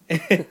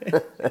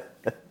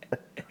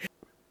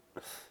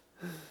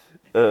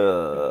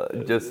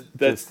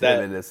 Just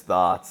him and his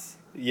thoughts.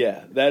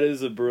 Yeah, that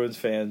is a Bruins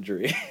fan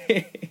dream.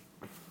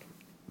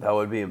 That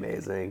would be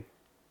amazing.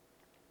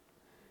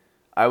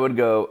 I would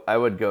go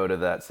to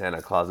that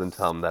Santa Claus and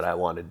tell him that I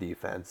wanted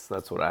defense.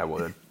 That's what I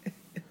would.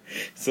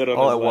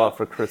 All I want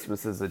for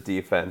Christmas is a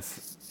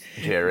defense,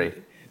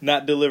 Jerry.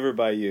 Not delivered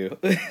by you.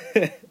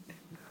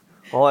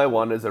 All I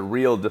want is a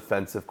real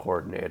defensive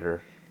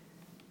coordinator.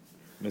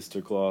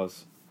 Mr.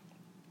 Claus.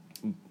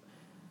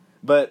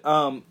 But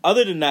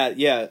other than that,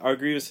 yeah, our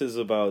grievances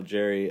about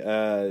Jerry.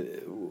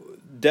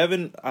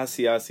 Devin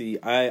Asiasi,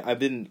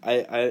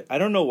 I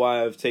don't know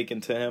why I've taken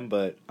to him,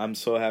 but I'm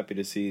so happy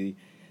to see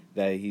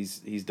that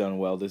he's done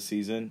well this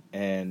season.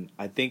 And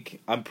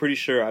I'm pretty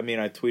sure, I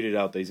tweeted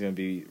out that he's going to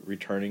be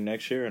returning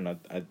next year, and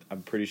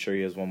I'm pretty sure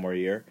he has one more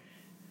year,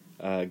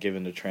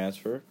 given the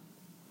transfer.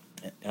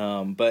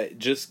 But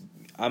just,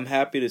 I'm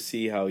happy to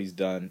see how he's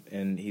done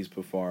and he's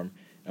performed.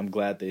 I'm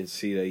glad to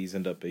see that he's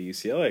ended up at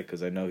UCLA,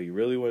 because I know he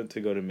really wanted to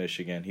go to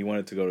Michigan. He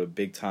wanted to go to a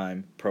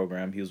big-time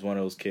program. He was one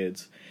of those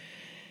kids.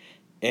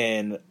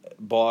 And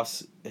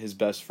Boss, his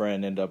best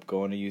friend, ended up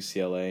going to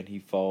UCLA, and he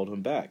followed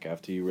him back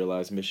after he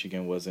realized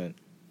Michigan wasn't,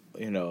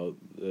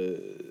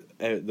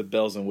 the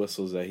bells and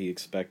whistles that he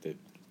expected.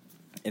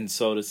 And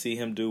so to see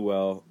him do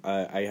well,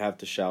 I have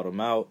to shout him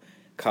out.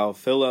 Kyle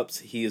Phillips,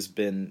 he has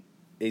been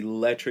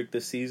electric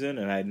this season,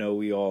 and I know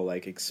we all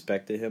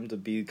expected him to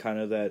be kind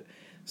of that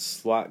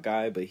slot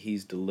guy, but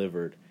he's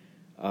delivered.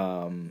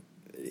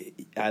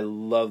 I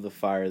love the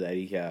fire that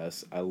he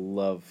has. I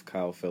love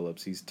Kyle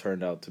Phillips. He's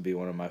turned out to be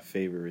one of my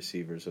favorite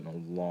receivers in a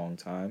long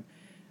time.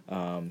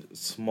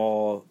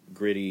 Small,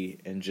 gritty,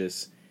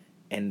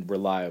 and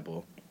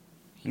reliable.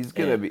 He's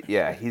gonna And be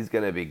he's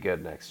gonna be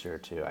good next year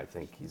too. I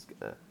think he's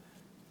gonna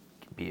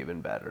be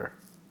even better.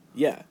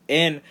 yeah,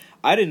 and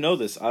I didn't know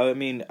this. I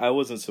mean, I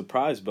wasn't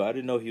surprised, but I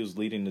didn't know he was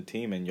leading the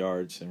team in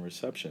yards and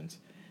receptions.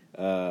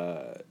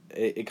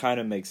 It kind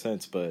of makes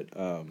sense, but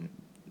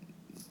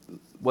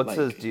What's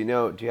his? like Do you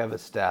know? Do you have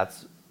his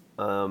stats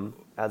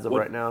as of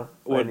what? right now? By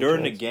Well, any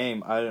during the chance?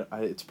 game,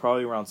 it's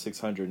probably around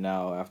 600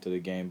 now after the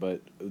game,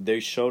 but they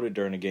showed it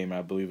during the game, and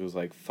I believe it was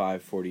like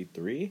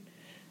 543.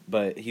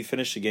 But he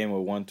finished the game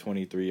with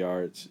 123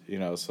 yards,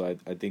 so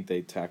I think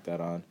they tacked that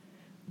on.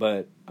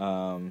 But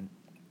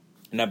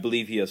and I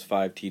believe he has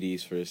 5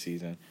 TDs for the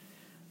season.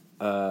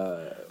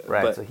 Right. So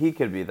But he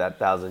could be that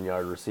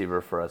 1,000-yard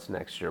receiver for us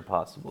next year,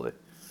 possibly.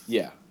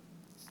 yeah,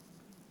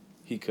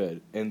 he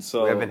could. And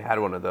We haven't so had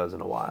one of those in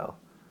a while.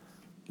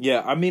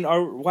 yeah, I mean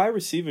our wide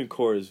receiving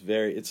core is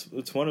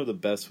it's one of the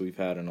best we've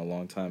had in a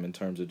long time in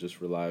terms of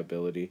just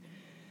reliability.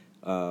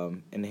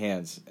 In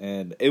hands,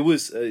 and it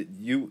was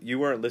you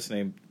weren't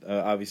listening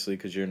obviously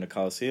because you're in the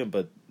Coliseum,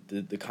 but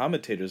the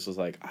commentators was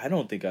like, I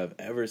don't think I've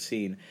ever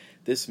seen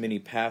this many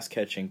pass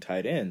catching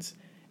tight ends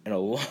in a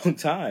long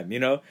time,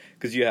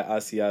 because you had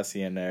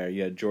Asiasi in there,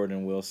 you had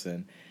Jordan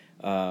Wilson,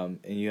 and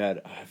you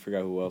had I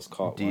forgot who else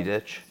caught one,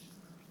 Dedich.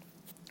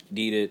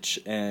 Dedich,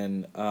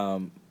 and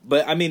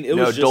but I mean it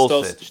No, was just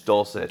those.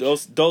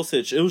 Dulcich.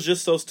 Dulcich, it was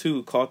just those two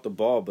who caught the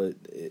ball, but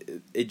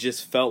it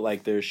just felt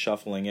like they're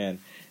shuffling in.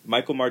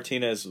 Michael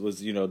Martinez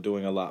was,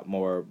 doing a lot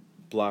more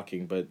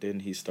blocking, but then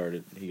he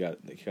got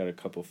a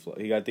couple.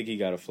 I think he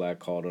got a flag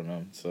called on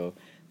him, so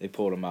they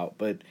pulled him out.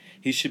 But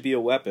he should be a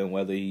weapon,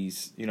 whether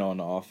he's on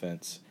the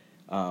offense,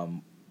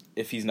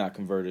 if he's not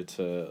converted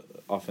to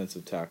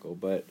offensive tackle.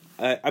 But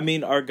I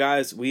mean, our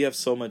guys, we have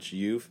so much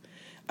youth.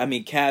 I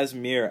mean,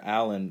 Casimir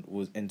Allen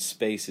was in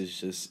space is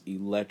just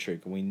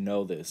electric. We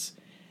know this,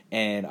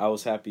 and I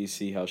was happy to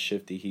see how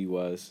shifty he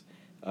was.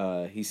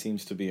 He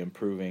seems to be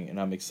improving, and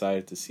I'm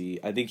excited to see.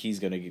 I think he's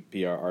going to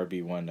be our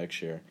RB1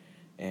 next year,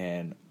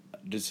 and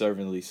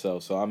deservingly so.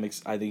 So I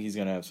think he's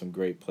going to have some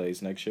great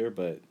plays next year.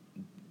 But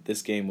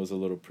this game was a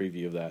little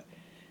preview of that.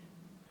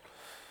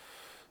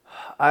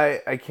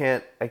 I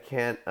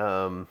can't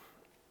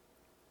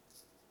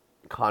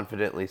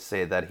confidently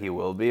say that he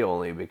will be,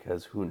 only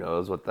because who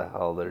knows what the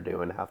hell they're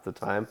doing half the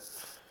time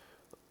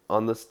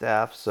on the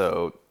staff.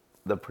 So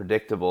the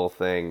predictable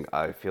thing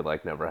I feel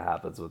like never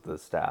happens with the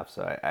staff.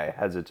 So I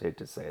hesitate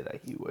to say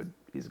that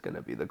he's going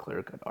to be the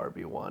clear cut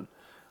RB1.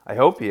 I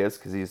hope he is,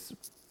 because he's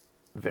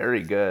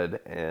very good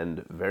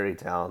and very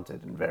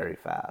talented and very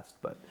fast.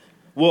 But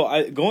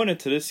Well, going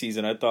into this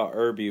season, I thought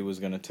Irby was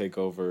going to take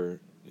over,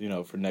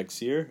 for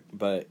next year.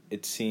 But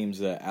it seems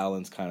that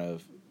Allen's kind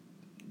of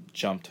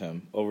jumped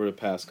him over the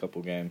past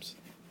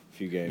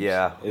few games.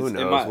 yeah, who It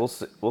knows?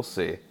 might, We'll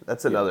see.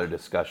 That's another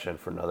discussion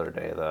for another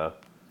day, though.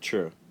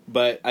 true.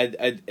 But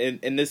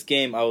in this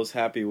game, I was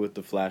happy with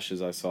the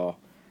flashes I saw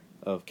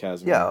of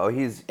Casimir. Yeah,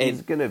 he's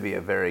And going to be a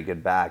very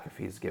good back if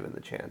he's given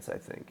the chance, I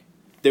think.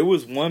 there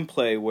was one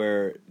play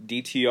where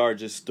DTR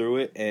just threw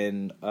it,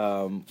 and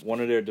one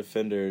of their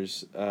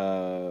defenders,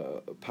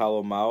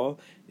 Paulo Mao,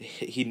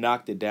 he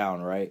knocked it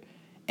down, right?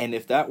 And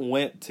if that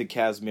went to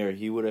Casimir,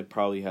 he would have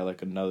probably had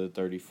like another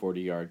 30,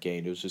 40-yard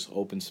gain. It was just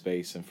open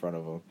space in front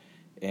of him.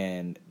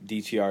 And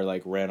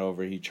DTR ran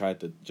over. He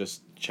tried to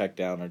just check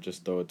down or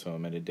just throw it to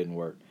him, and it didn't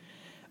work.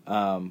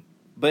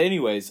 But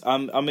anyways,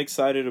 I'm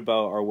excited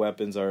about our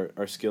weapons,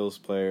 our skills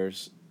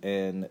players,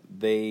 and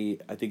I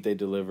think they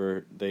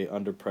deliver. They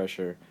under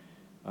pressure,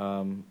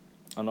 on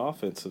the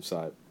offensive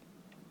side,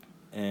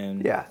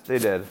 and Yeah, they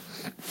did.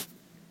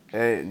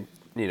 And,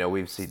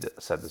 we've said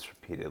this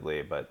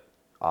repeatedly, but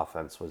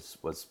offense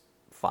was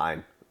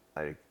fine.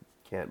 I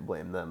can't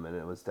blame them, and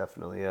it was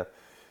definitely a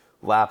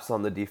lapse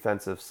on the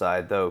defensive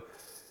side, though.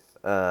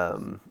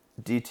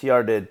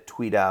 DTR did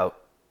tweet out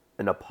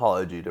an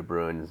apology to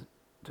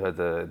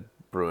the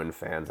Bruin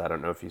fans. I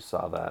don't know if you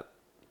saw that.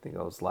 I think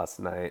it was last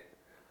night.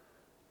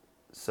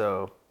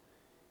 So,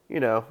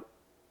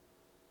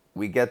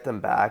 we get them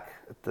back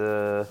at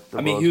the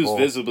I mean, Rose he was Bowl.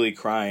 visibly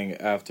crying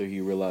after he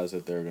realized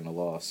that they were gonna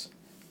lose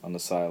on the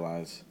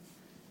sidelines.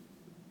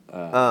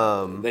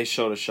 They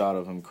showed a shot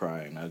of him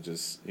crying. I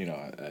just,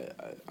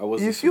 I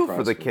wasn't. You feel for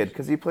surprised the kid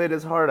because he played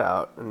his heart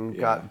out and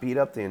Yeah. got beat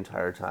up the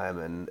entire time,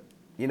 and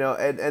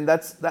and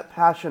that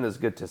passion is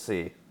good to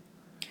see.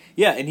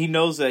 Yeah, and he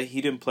knows that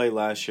he didn't play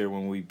last year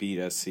when we beat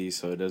SC,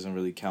 so it doesn't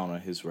really count on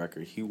his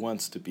record. He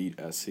wants to beat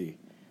SC.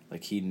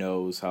 He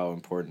knows how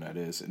important that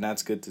is. And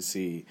that's good to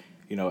see,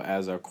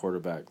 as our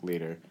quarterback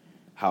leader,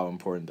 how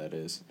important that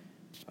is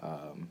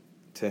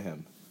to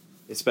him.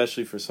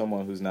 Especially for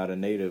someone who's not a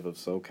native of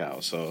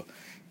SoCal. So,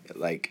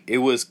 it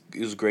was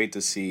great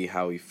to see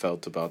how he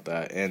felt about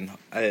that. And,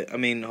 I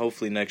mean,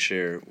 hopefully next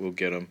year we'll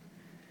get him.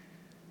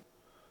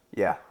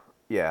 Yeah.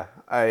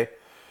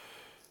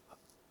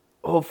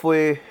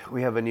 Hopefully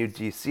we have a new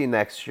DC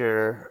next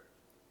year.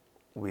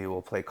 We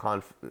will play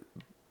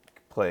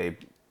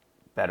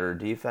better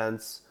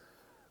defense,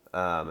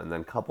 and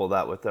then couple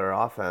that with our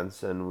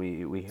offense, and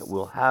we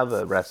will have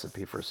a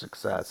recipe for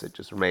success. It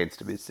just remains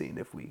to be seen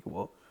if we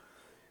will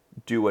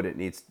do what it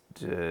needs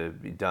to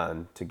be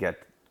done to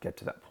get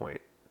to that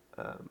point.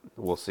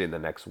 We'll see in the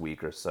next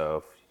week or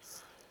so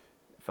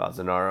if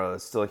Alzanaro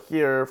is still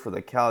here for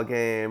the Cal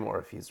game or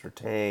if he's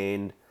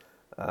retained.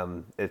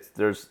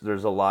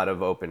 There's a lot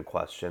of open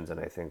questions, and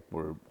I think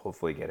we'll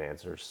hopefully get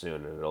answers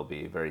soon, and it'll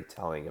be very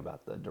telling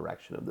about the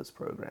direction of this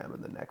program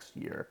in the next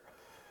year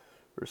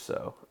or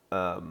so.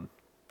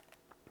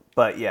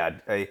 But yeah,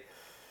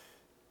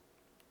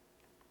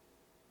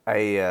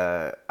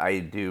 I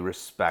do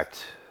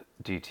respect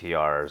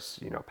DTR's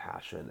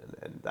passion,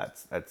 and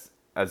that's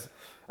as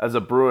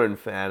a Bruin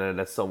fan and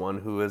as someone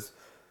who has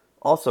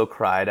also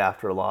cried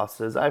after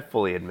losses, I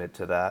fully admit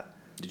to that.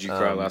 Did you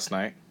cry last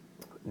night?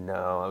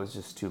 No, I was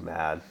just too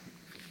mad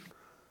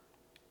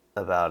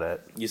about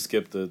it. You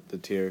skipped the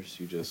tears.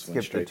 You just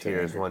went Skipped the straight to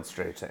tears, anger. went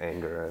straight to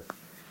anger.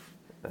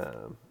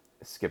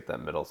 Skipped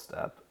that middle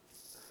step.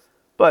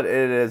 But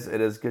it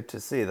is good to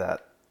see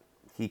that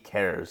he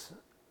cares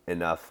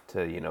enough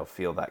to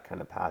feel that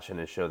kind of passion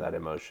and show that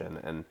emotion.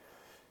 And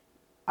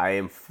I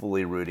am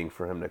fully rooting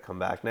for him to come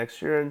back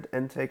next year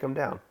and take him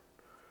down.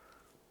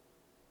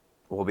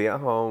 We'll be at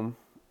home.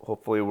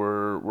 Hopefully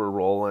we're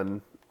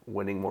rolling,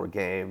 winning more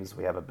games.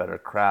 We have a better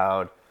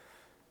crowd,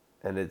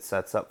 and it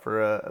sets up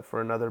for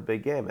another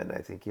big game. And I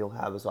think he'll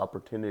have his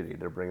opportunity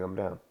to bring him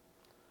down.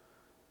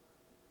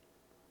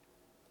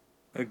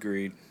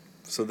 Agreed.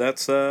 So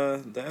that's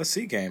the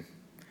SC game.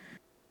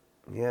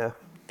 Yeah,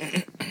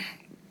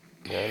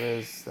 that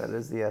is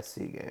the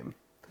SC game.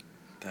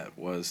 That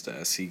was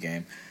the SC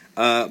game.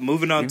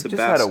 Moving on We've to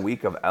just had a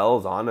week of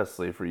L's,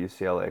 honestly, for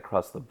UCLA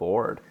across the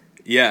board.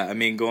 Yeah, I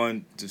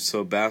mean,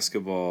 so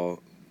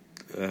basketball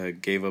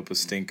gave up a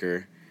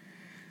stinker,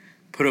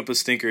 put up a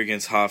stinker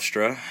against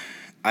Hofstra.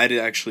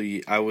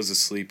 I was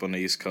asleep on the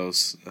East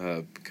Coast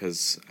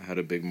because I had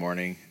a big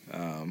morning,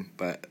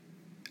 but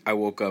I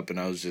woke up and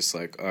I was just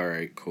like, all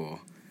right, cool.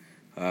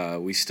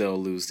 We still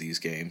lose these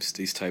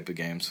type of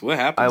games. What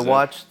happens? I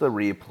watched the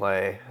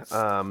replay.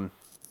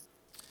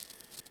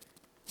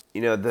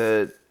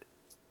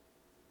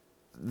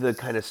 The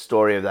kind of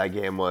story of that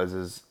game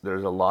is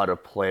there's a lot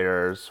of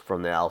players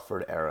from the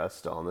Alford era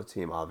still on the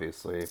team,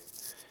 obviously,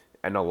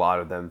 and a lot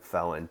of them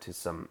fell into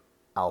some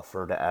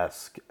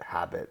Alford-esque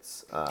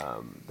habits.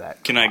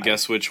 Can I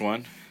guess which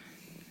one?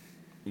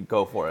 You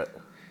go for it.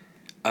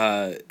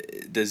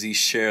 Does he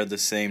share the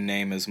same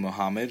name as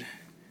Muhammad,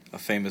 a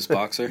famous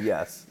boxer?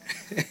 Yes.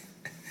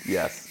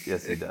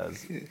 Yes, he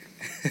does.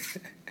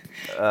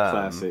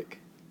 Classic.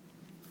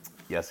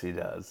 Yes, he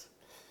does.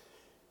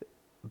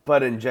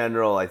 But in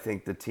general, I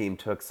think the team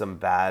took some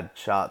bad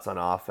shots on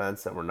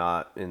offense that were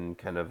not in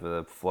kind of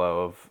the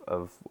flow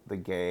of the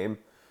game,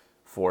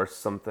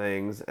 forced some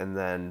things, and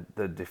then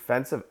the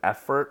defensive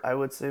effort, I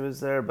would say,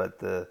 was there,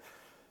 but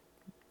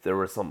there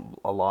were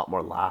a lot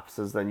more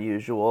lapses than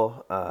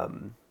usual.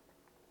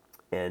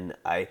 And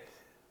I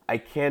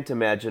can't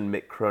imagine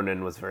Mick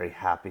Cronin was very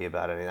happy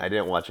about it. I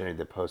didn't watch any of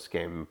the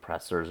post-game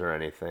pressers or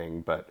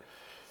anything, but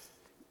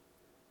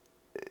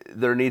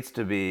there needs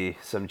to be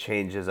some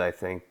changes, I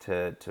think,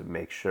 to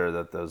make sure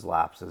that those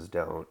lapses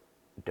don't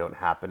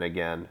happen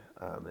again.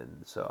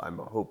 And so I'm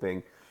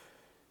hoping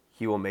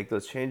he will make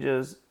those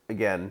changes.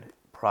 Again,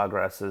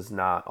 progress is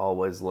not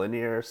always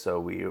linear, so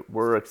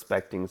we're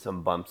expecting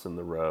some bumps in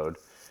the road.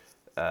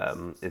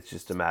 It's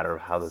just a matter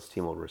of how this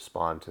team will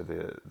respond to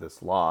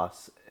this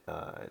loss,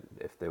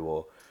 if they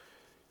will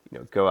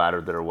go out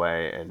of their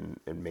way and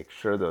make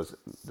sure those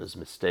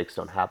mistakes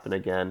don't happen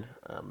again.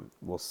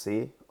 We'll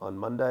see on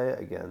Monday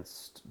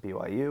against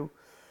BYU.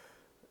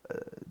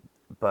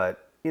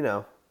 But,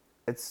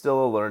 it's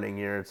still a learning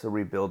year. It's a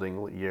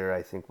rebuilding year.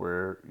 I think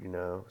we're,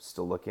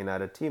 still looking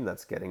at a team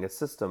that's getting a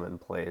system in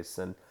place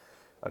and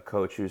a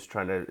coach who's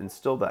trying to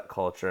instill that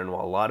culture. And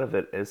while a lot of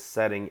it is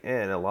setting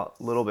in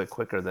little bit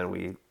quicker than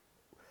we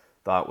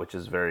thought, which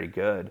is very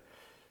good,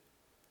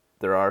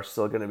 there are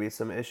still going to be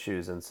some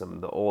issues and some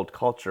of the old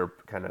culture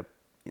kind of,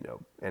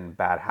 and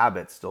bad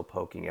habits still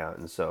poking out.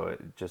 And so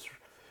it just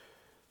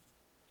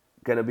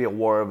going to be a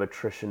war of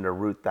attrition to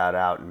root that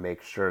out and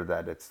make sure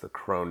that it's the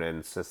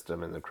Cronin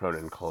system and the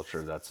Cronin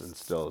culture that's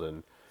instilled.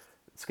 And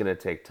it's going to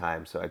take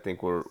time. So I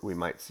think we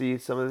might see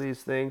some of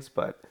these things,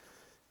 but,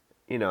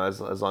 as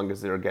long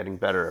as they're getting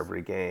better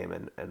every game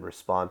and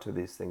respond to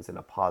these things in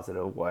a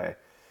positive way,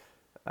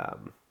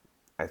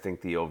 I think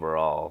the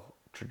overall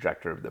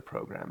trajectory of the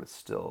program is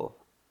still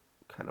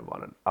kind of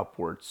on an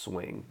upward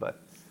swing.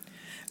 But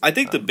I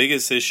think the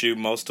biggest issue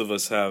most of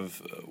us have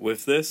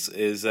with this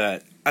is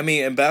that,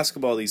 in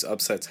basketball, these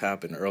upsets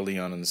happen early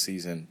on in the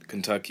season.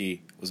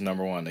 Kentucky was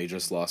number one. They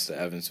just lost to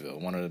Evansville,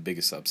 one of the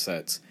biggest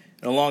upsets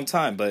in a long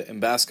time. But in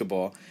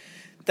basketball,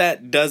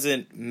 that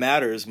doesn't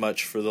matter as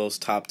much for those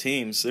top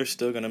teams. They're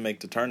still going to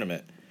make the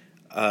tournament.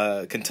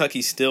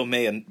 Kentucky still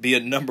may be a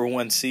number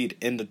one seed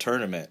in the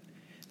tournament.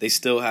 They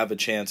still have a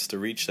chance to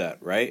reach that,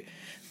 right?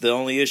 The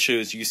only issue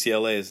is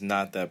UCLA is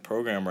not that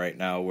program right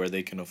now where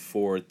they can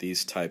afford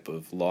these type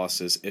of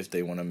losses if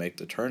they want to make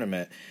the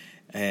tournament,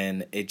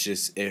 and it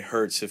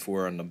hurts if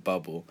we're in the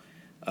bubble.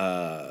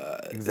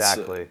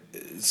 Exactly.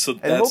 So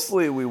And that's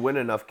hopefully we win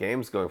enough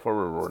games going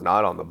forward. We're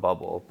not on the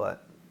bubble,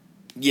 but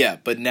yeah.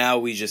 But now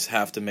we just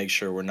have to make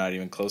sure we're not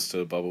even close to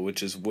the bubble,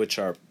 which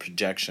our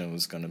projection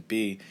was going to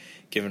be,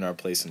 given our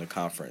place in the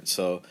conference.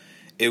 So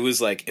it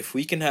was like if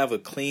we can have a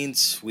clean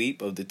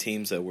sweep of the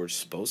teams that we're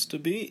supposed to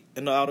be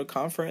in the outer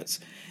conference,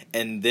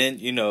 and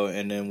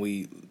then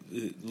we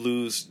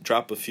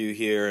drop a few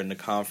here in the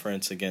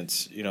conference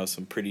against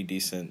some pretty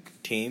decent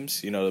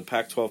teams. The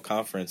Pac-12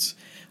 conference,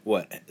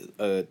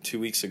 2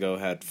 weeks ago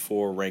had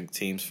 4 ranked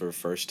teams for the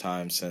first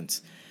time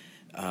since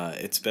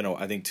it's been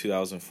I think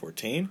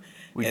 2014.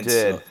 we And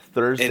did. so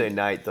Thursday and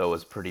night, though,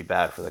 was pretty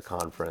bad for the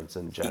conference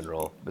in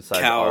general.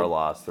 Besides our Cal,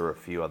 loss, there were a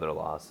few other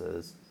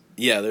losses.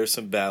 yeah, there's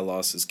some bad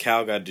losses.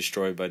 Cal got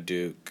destroyed by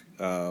Duke.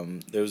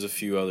 There was a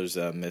few others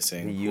that I'm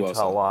missing. Who else?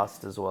 Utah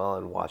lost as well,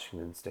 and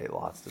Washington State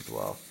lost as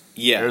well.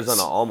 Yes.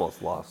 Arizona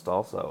almost lost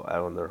also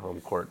out on their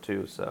home court,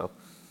 too, so.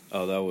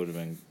 Oh, that would have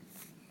been.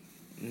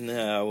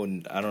 Nah, I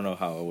wouldn't. I don't know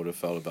how I would have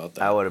felt about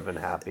that. I would have been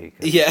happy.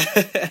 'Cause Yeah.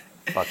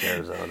 fuck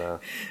Arizona.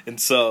 And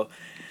so,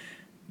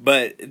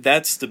 but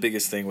that's the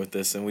biggest thing with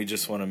this, and we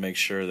just want to make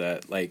sure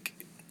that,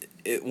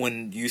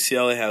 when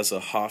UCLA has a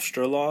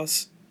Hofstra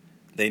loss,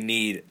 they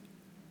need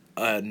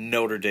a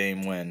Notre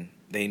Dame win.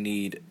 They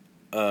need,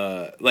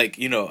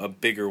 a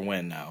bigger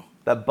win now.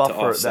 That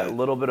buffer, that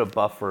little bit of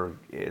buffer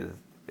it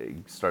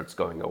starts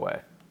going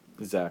away.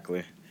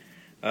 Exactly.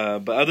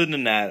 But other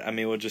than that, I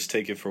mean, we'll just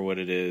take it for what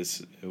it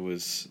is. It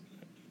was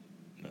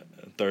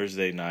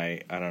Thursday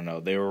night. I don't know.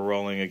 They were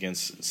rolling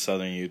against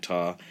Southern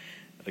Utah,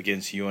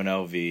 against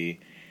UNLV.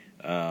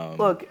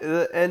 Look,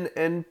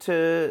 and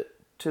to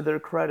their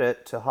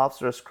credit, to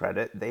Hofstra's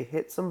credit, they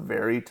hit some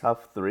very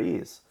tough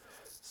threes.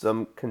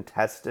 Some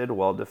contested,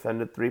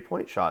 well-defended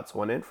three-point shots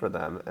went in for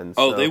them. And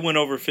so, they went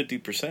over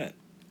 50%.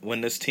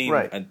 When this team,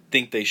 right. I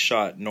think they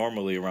shot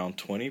normally around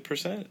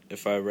 20%.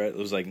 If I read, it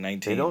was like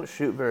 19. They don't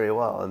shoot very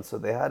well, and so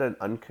they had an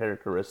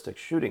uncharacteristic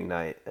shooting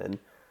night. And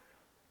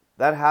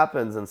that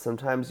happens, and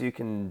sometimes you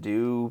can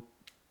do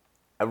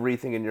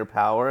everything in your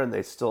power, and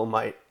they still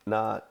might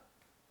not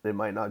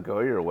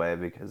go your way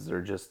because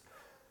they're just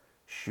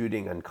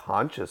shooting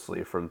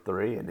unconsciously from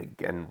three and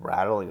again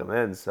rattling them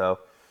in. So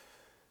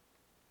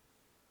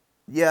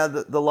yeah,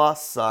 the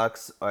loss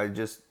sucks.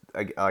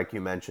 Like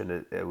you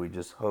mentioned, we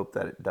just hope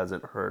that it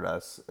doesn't hurt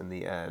us in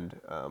the end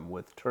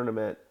with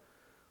tournament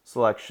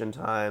selection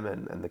time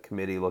and the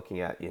committee looking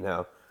at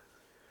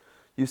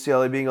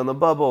UCLA being on the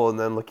bubble and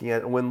then looking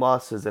at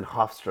win-losses and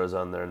Hofstra's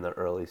on there in the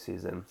early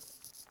season.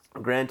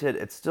 Granted,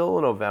 it's still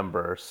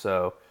November,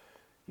 so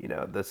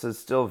this is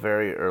still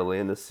very early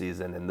in the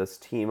season, and this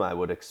team I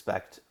would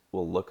expect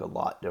will look a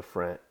lot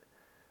different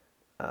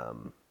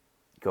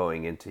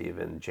going into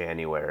even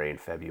January and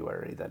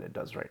February than it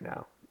does right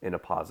now, in a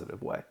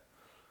positive way.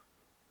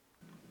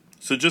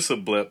 So just a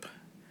blip,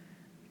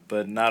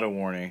 but not a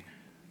warning,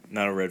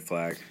 not a red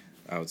flag,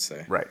 I would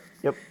say. Right.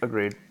 Yep,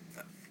 agreed.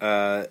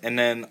 And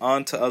then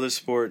on to other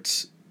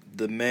sports.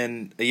 The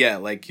men,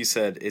 like you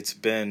said, it's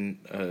been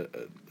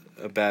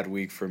a bad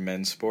week for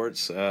men's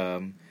sports.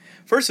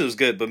 First it was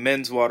good, but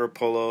men's water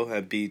polo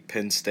had beat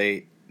Penn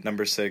State,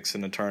 number 6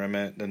 in the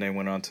tournament. Then they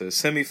went on to the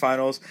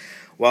semifinals.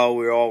 While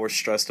we all were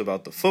stressed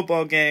about the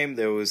football game,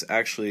 there was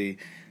actually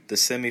the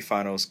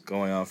semifinals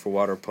going on for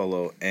water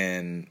polo,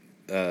 and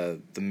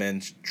the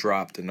men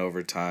dropped in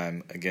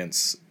overtime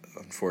against,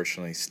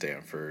 unfortunately,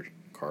 Stanford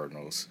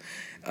Cardinals.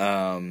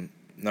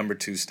 Number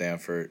 2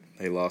 Stanford,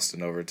 they lost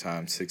in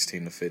overtime,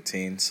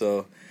 16-15.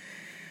 So,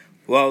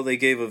 while they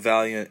gave a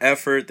valiant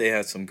effort, they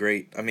had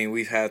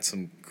we've had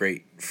some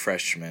great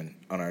freshmen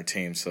on our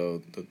team.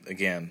 So,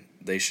 again,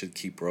 they should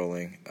keep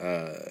rolling.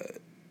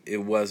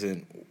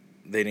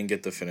 They didn't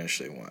get the finish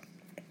they want.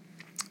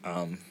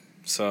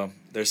 So,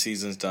 their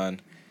season's done.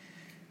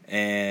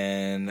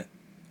 And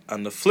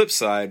on the flip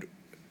side,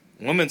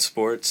 women's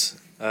sports.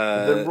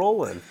 They're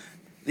rolling.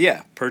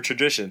 Yeah, per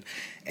tradition.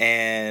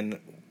 And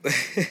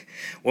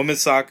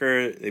women's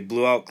soccer, they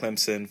blew out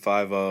Clemson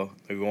 5-0.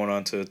 They're going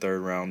on to the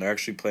third round. They're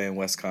actually playing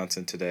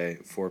Wisconsin today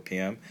at 4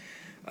 p.m.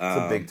 It's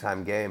a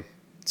big-time game.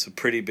 It's a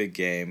pretty big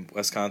game.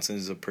 Wisconsin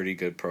is a pretty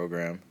good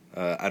program.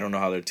 I don't know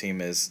how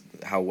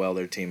well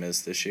their team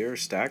is this year,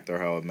 stacked, or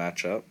how it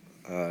match up.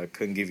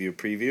 Couldn't give you a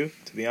preview,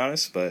 to be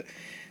honest, but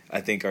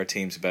I think our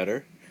team's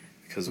better.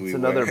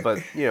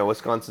 But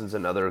Wisconsin's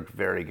another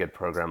very good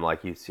program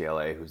like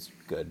UCLA, who's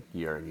good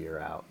year in, year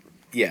out.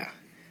 Yeah,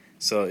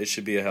 so it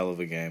should be a hell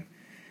of a game.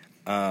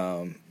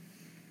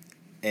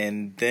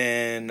 And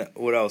then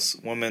what else?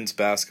 Women's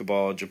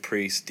basketball,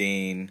 Caprice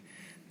Dean,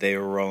 they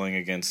were rolling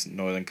against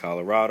Northern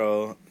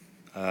Colorado.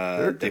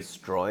 They're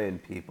destroying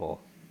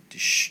people.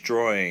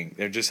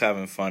 They're just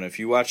having fun. If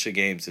you watch the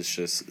games, it's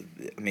just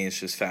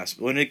fast.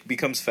 When it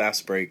becomes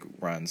fast break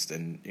runs,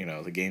 then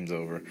the game's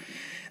over.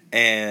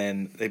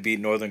 And they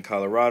beat Northern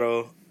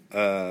Colorado.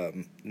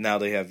 Now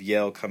they have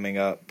Yale coming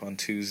up on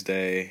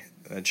Tuesday.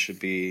 That should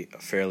be a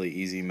fairly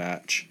easy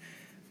match.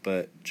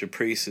 But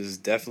Caprice is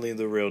definitely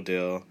the real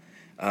deal.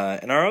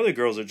 And our other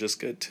girls are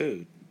just good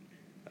too.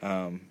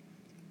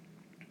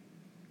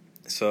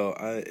 So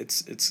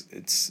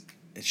it's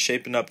it's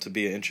shaping up to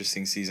be an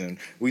interesting season.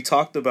 We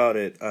talked about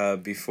it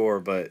before,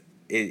 but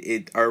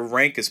our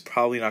rank is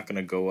probably not going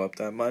to go up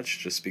that much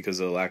just because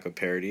of the lack of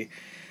parity.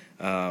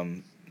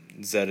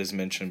 Zed has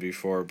mentioned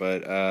before,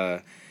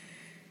 but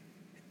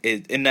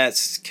in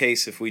that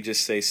case, if we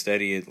just stay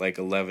steady at like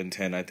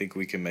 11-10, I think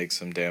we can make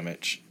some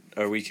damage,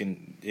 or we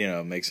can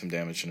make some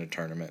damage in a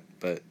tournament.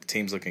 But the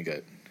team's looking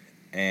good.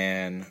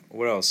 And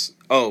what else?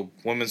 Oh,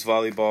 women's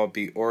volleyball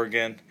beat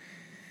Oregon.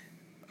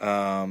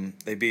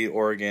 They beat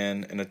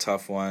Oregon in a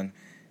tough one,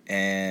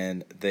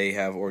 and they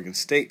have Oregon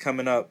State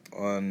coming up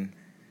on.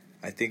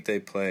 I think they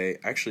play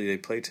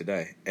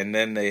today, and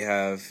then they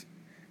have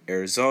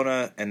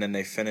Arizona, and then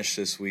they finish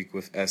this week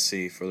with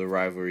SC for the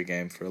rivalry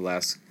game for the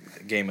last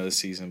game of the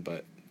season.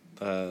 But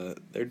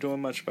they're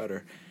doing much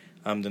better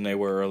than they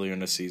were earlier in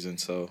the season,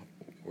 so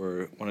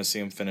we want to see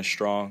them finish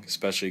strong,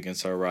 especially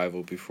against our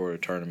rival before the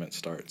tournament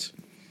starts.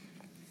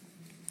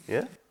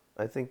 Yeah,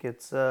 I think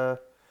it's there's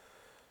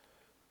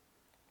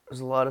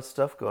a lot of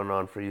stuff going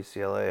on for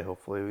UCLA.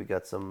 Hopefully, we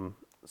get some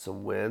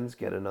wins,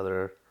 get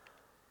another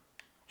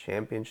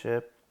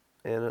championship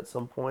in at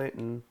some point,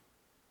 and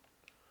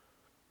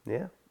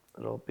yeah,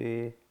 it'll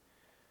be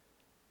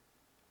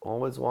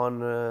always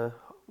want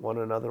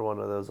another one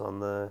of those in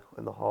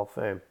the Hall of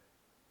Fame.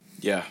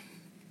 Yeah.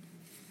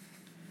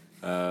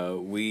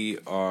 We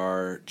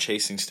are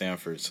chasing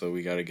Stanford, so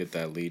we got to get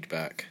that lead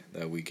back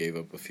that we gave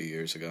up a few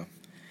years ago.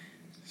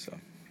 So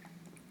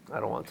I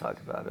don't want to talk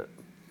about it.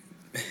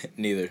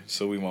 Neither,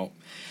 so we won't.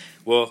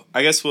 Well,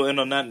 I guess we'll end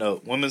on that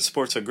note. Women's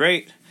sports are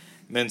great.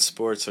 Men's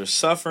sports are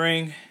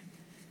suffering.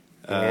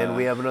 And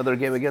we have another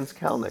game against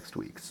Cal next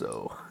week,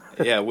 so...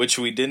 Yeah, which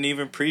we didn't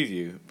even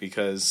preview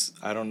because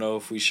I don't know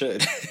if we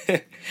should.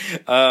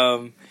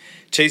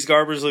 Chase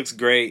Garbers looks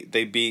great.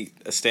 They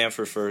beat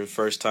Stanford for the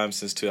first time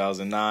since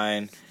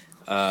 2009. See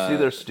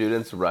their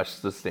students rush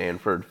the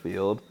Stanford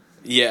field?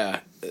 Yeah.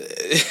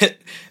 It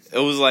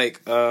was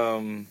like,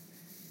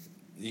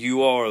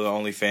 you all are the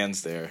only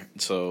fans there,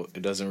 so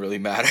it doesn't really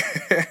matter.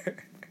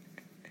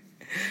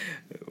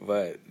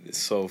 But it's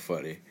so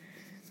funny.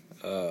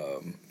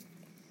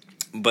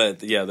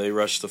 But yeah, they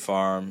rushed the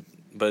farm.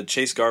 But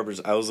Chase Garbers,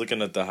 I was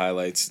looking at the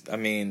highlights. I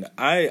mean,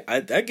 I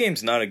that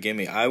game's not a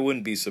gimme. I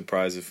wouldn't be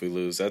surprised if we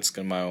lose. That's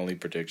my only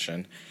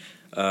prediction.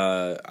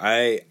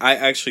 I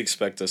actually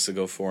expect us to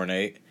go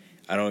 4-8.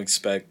 I don't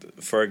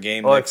expect for a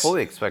game. I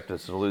fully expect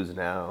us to lose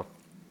now.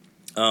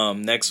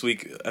 Next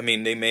week, I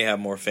mean, they may have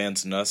more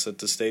fans than us at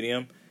the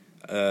stadium,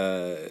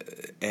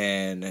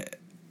 and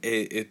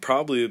it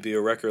probably would be a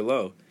record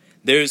low.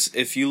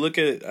 If you look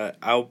at,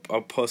 I'll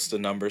post a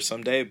number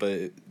someday,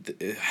 but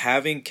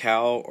having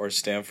Cal or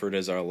Stanford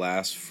as our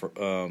last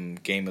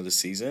game of the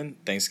season,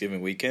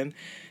 Thanksgiving weekend,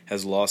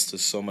 has lost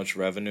us so much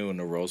revenue in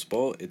the Rose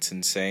Bowl. It's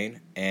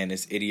insane, and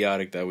it's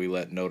idiotic that we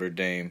let Notre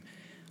Dame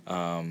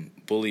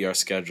bully our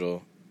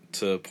schedule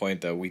to the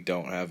point that we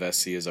don't have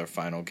SC as our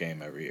final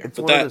game every year. It's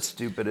one of the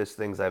stupidest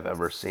things I've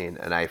ever seen,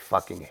 and I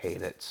fucking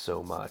hate it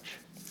so much.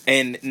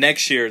 And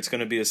next year, it's going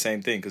to be the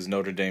same thing because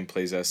Notre Dame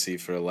plays SC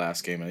for the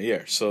last game of the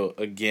year. So,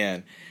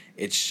 again,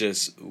 it's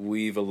just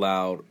we've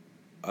allowed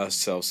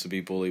ourselves to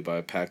be bullied by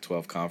a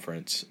Pac-12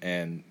 conference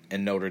and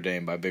Notre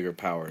Dame by bigger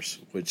powers,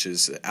 which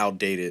is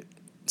outdated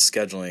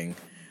scheduling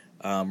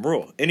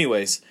rule.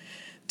 Anyways,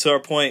 to our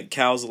point,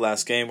 Cal's the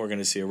last game. We're going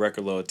to see a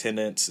record low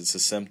attendance. It's a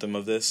symptom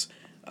of this.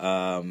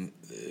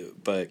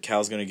 But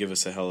Cal's going to give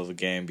us a hell of a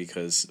game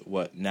because,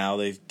 now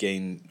they've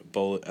gained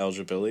bowl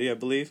eligibility, I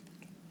believe.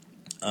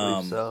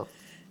 So.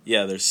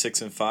 Yeah, they're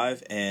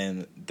 6-5,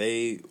 and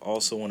they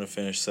also want to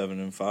finish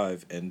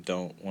 7-5, and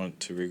don't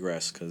want to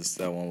regress because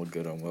that one would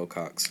go on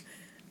Wilcox.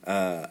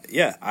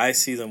 Yeah, I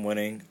see them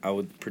winning. I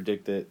would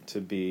predict it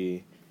to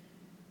be.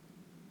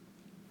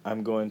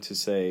 I'm going to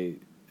say,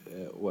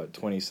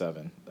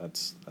 27.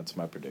 That's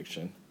my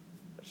prediction.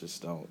 I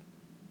just don't.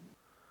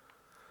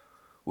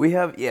 We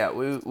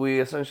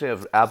essentially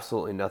have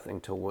absolutely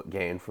nothing to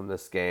gain from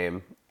this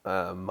game,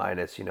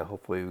 minus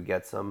hopefully we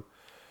get some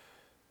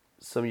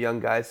young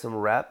guys some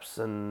reps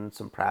and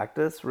some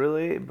practice,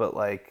 really. But,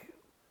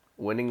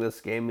 winning this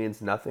game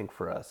means nothing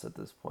for us at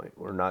this point.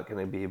 We're not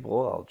going to be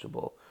bowl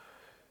eligible.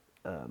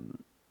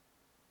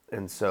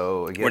 And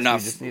so, I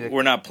guess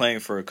we're not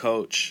playing for a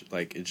coach.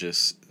 It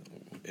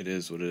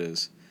is what it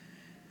is.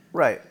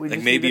 Right. We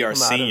just maybe need to our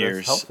come out of this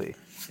seniors. Healthy.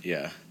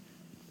 Yeah.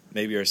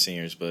 Maybe our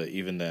seniors, but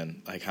even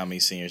then, how many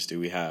seniors do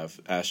we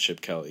have? Ask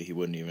Chip Kelly. He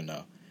wouldn't even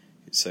know.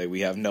 He'd say, we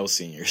have no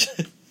seniors.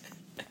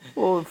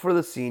 Well, for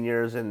the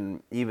seniors,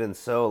 and even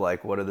so,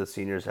 what do the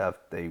seniors have?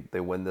 They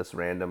win this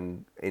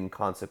random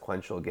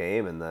inconsequential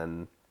game, and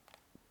then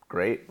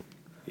great.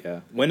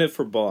 Yeah. Win it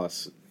for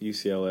Boss,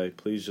 UCLA.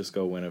 Please just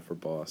go win it for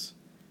Boss.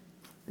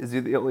 Is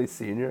he the only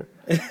senior?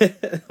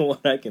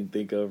 What I can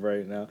think of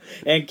right now.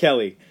 And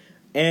Kelly.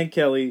 Win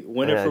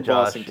it for Josh,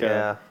 Boss and Kelly.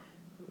 Yeah.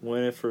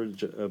 Win it for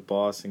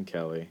Boss and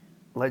Kelly.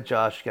 Let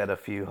Josh get a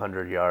few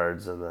 100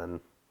 yards, and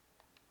then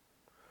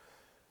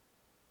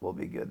we'll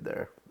be good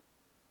there.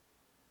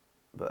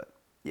 But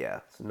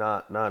yeah, it's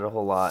not a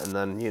whole lot. And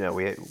then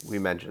we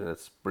mentioned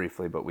this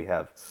briefly, but we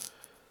have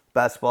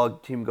basketball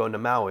team going to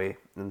Maui,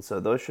 and so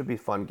those should be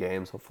fun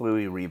games. Hopefully,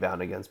 we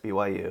rebound against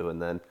BYU,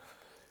 and then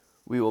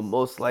we will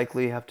most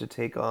likely have to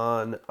take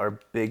on our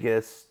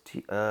biggest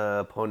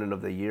opponent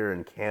of the year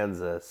in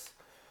Kansas.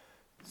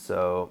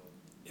 So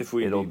If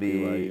we it'll beat be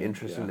BYU,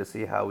 interesting yeah. to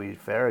see how we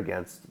fare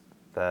against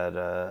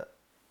that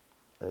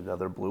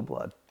another blue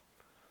blood.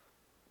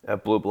 A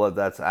blue blood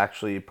that's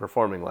actually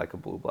performing like a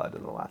blue blood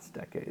in the last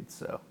decade.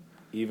 So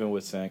Even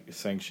with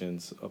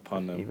sanctions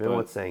upon them, even but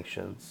with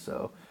sanctions,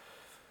 so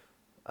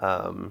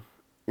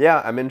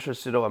yeah, I'm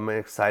interested. I'm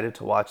excited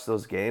to watch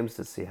those games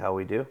to see how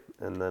we do,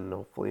 and then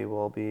hopefully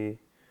we'll be.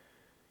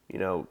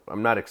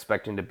 I'm not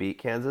expecting to beat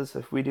Kansas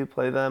if we do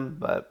play them,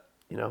 but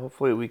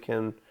hopefully we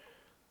can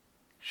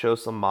show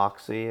some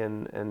moxie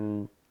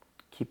and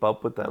keep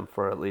up with them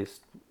for at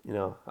least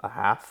a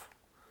half.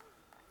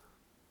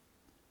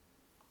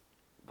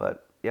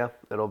 But yeah,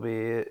 it'll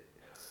be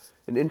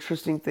an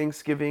interesting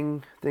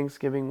Thanksgiving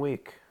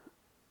week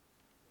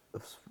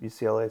of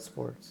UCLA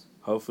sports.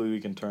 hopefully we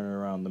can turn it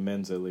around. The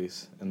men's at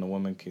least, and the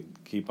women can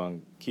keep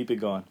it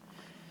going.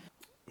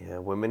 Yeah,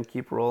 women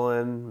keep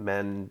rolling,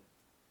 men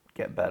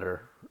get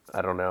better.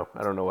 I don't know.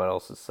 I don't know what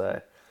else to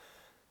say.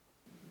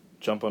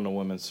 Jump on the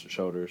women's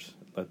shoulders.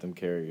 Let them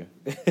carry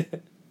you.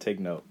 Take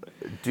note.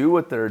 Do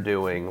what they're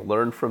doing.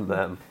 Learn from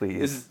them,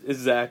 please.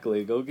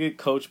 Exactly. Go get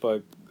coached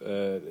by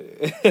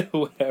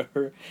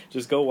whatever.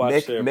 Just go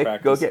watch their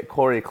practice. Go get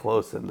Corey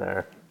Close in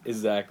there.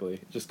 Exactly.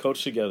 Just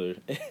coach together.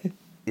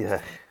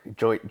 Yeah,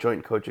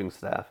 joint coaching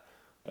staff.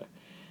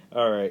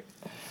 All right.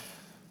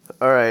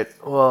 All right.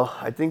 Well,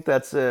 I think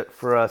that's it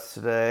for us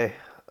today.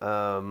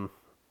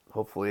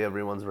 Hopefully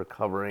everyone's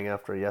recovering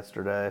after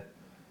yesterday.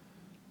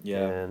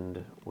 Yeah.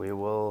 And we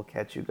will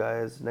catch you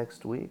guys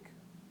next week.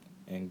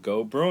 And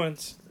go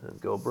Bruins. And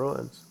go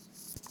Bruins.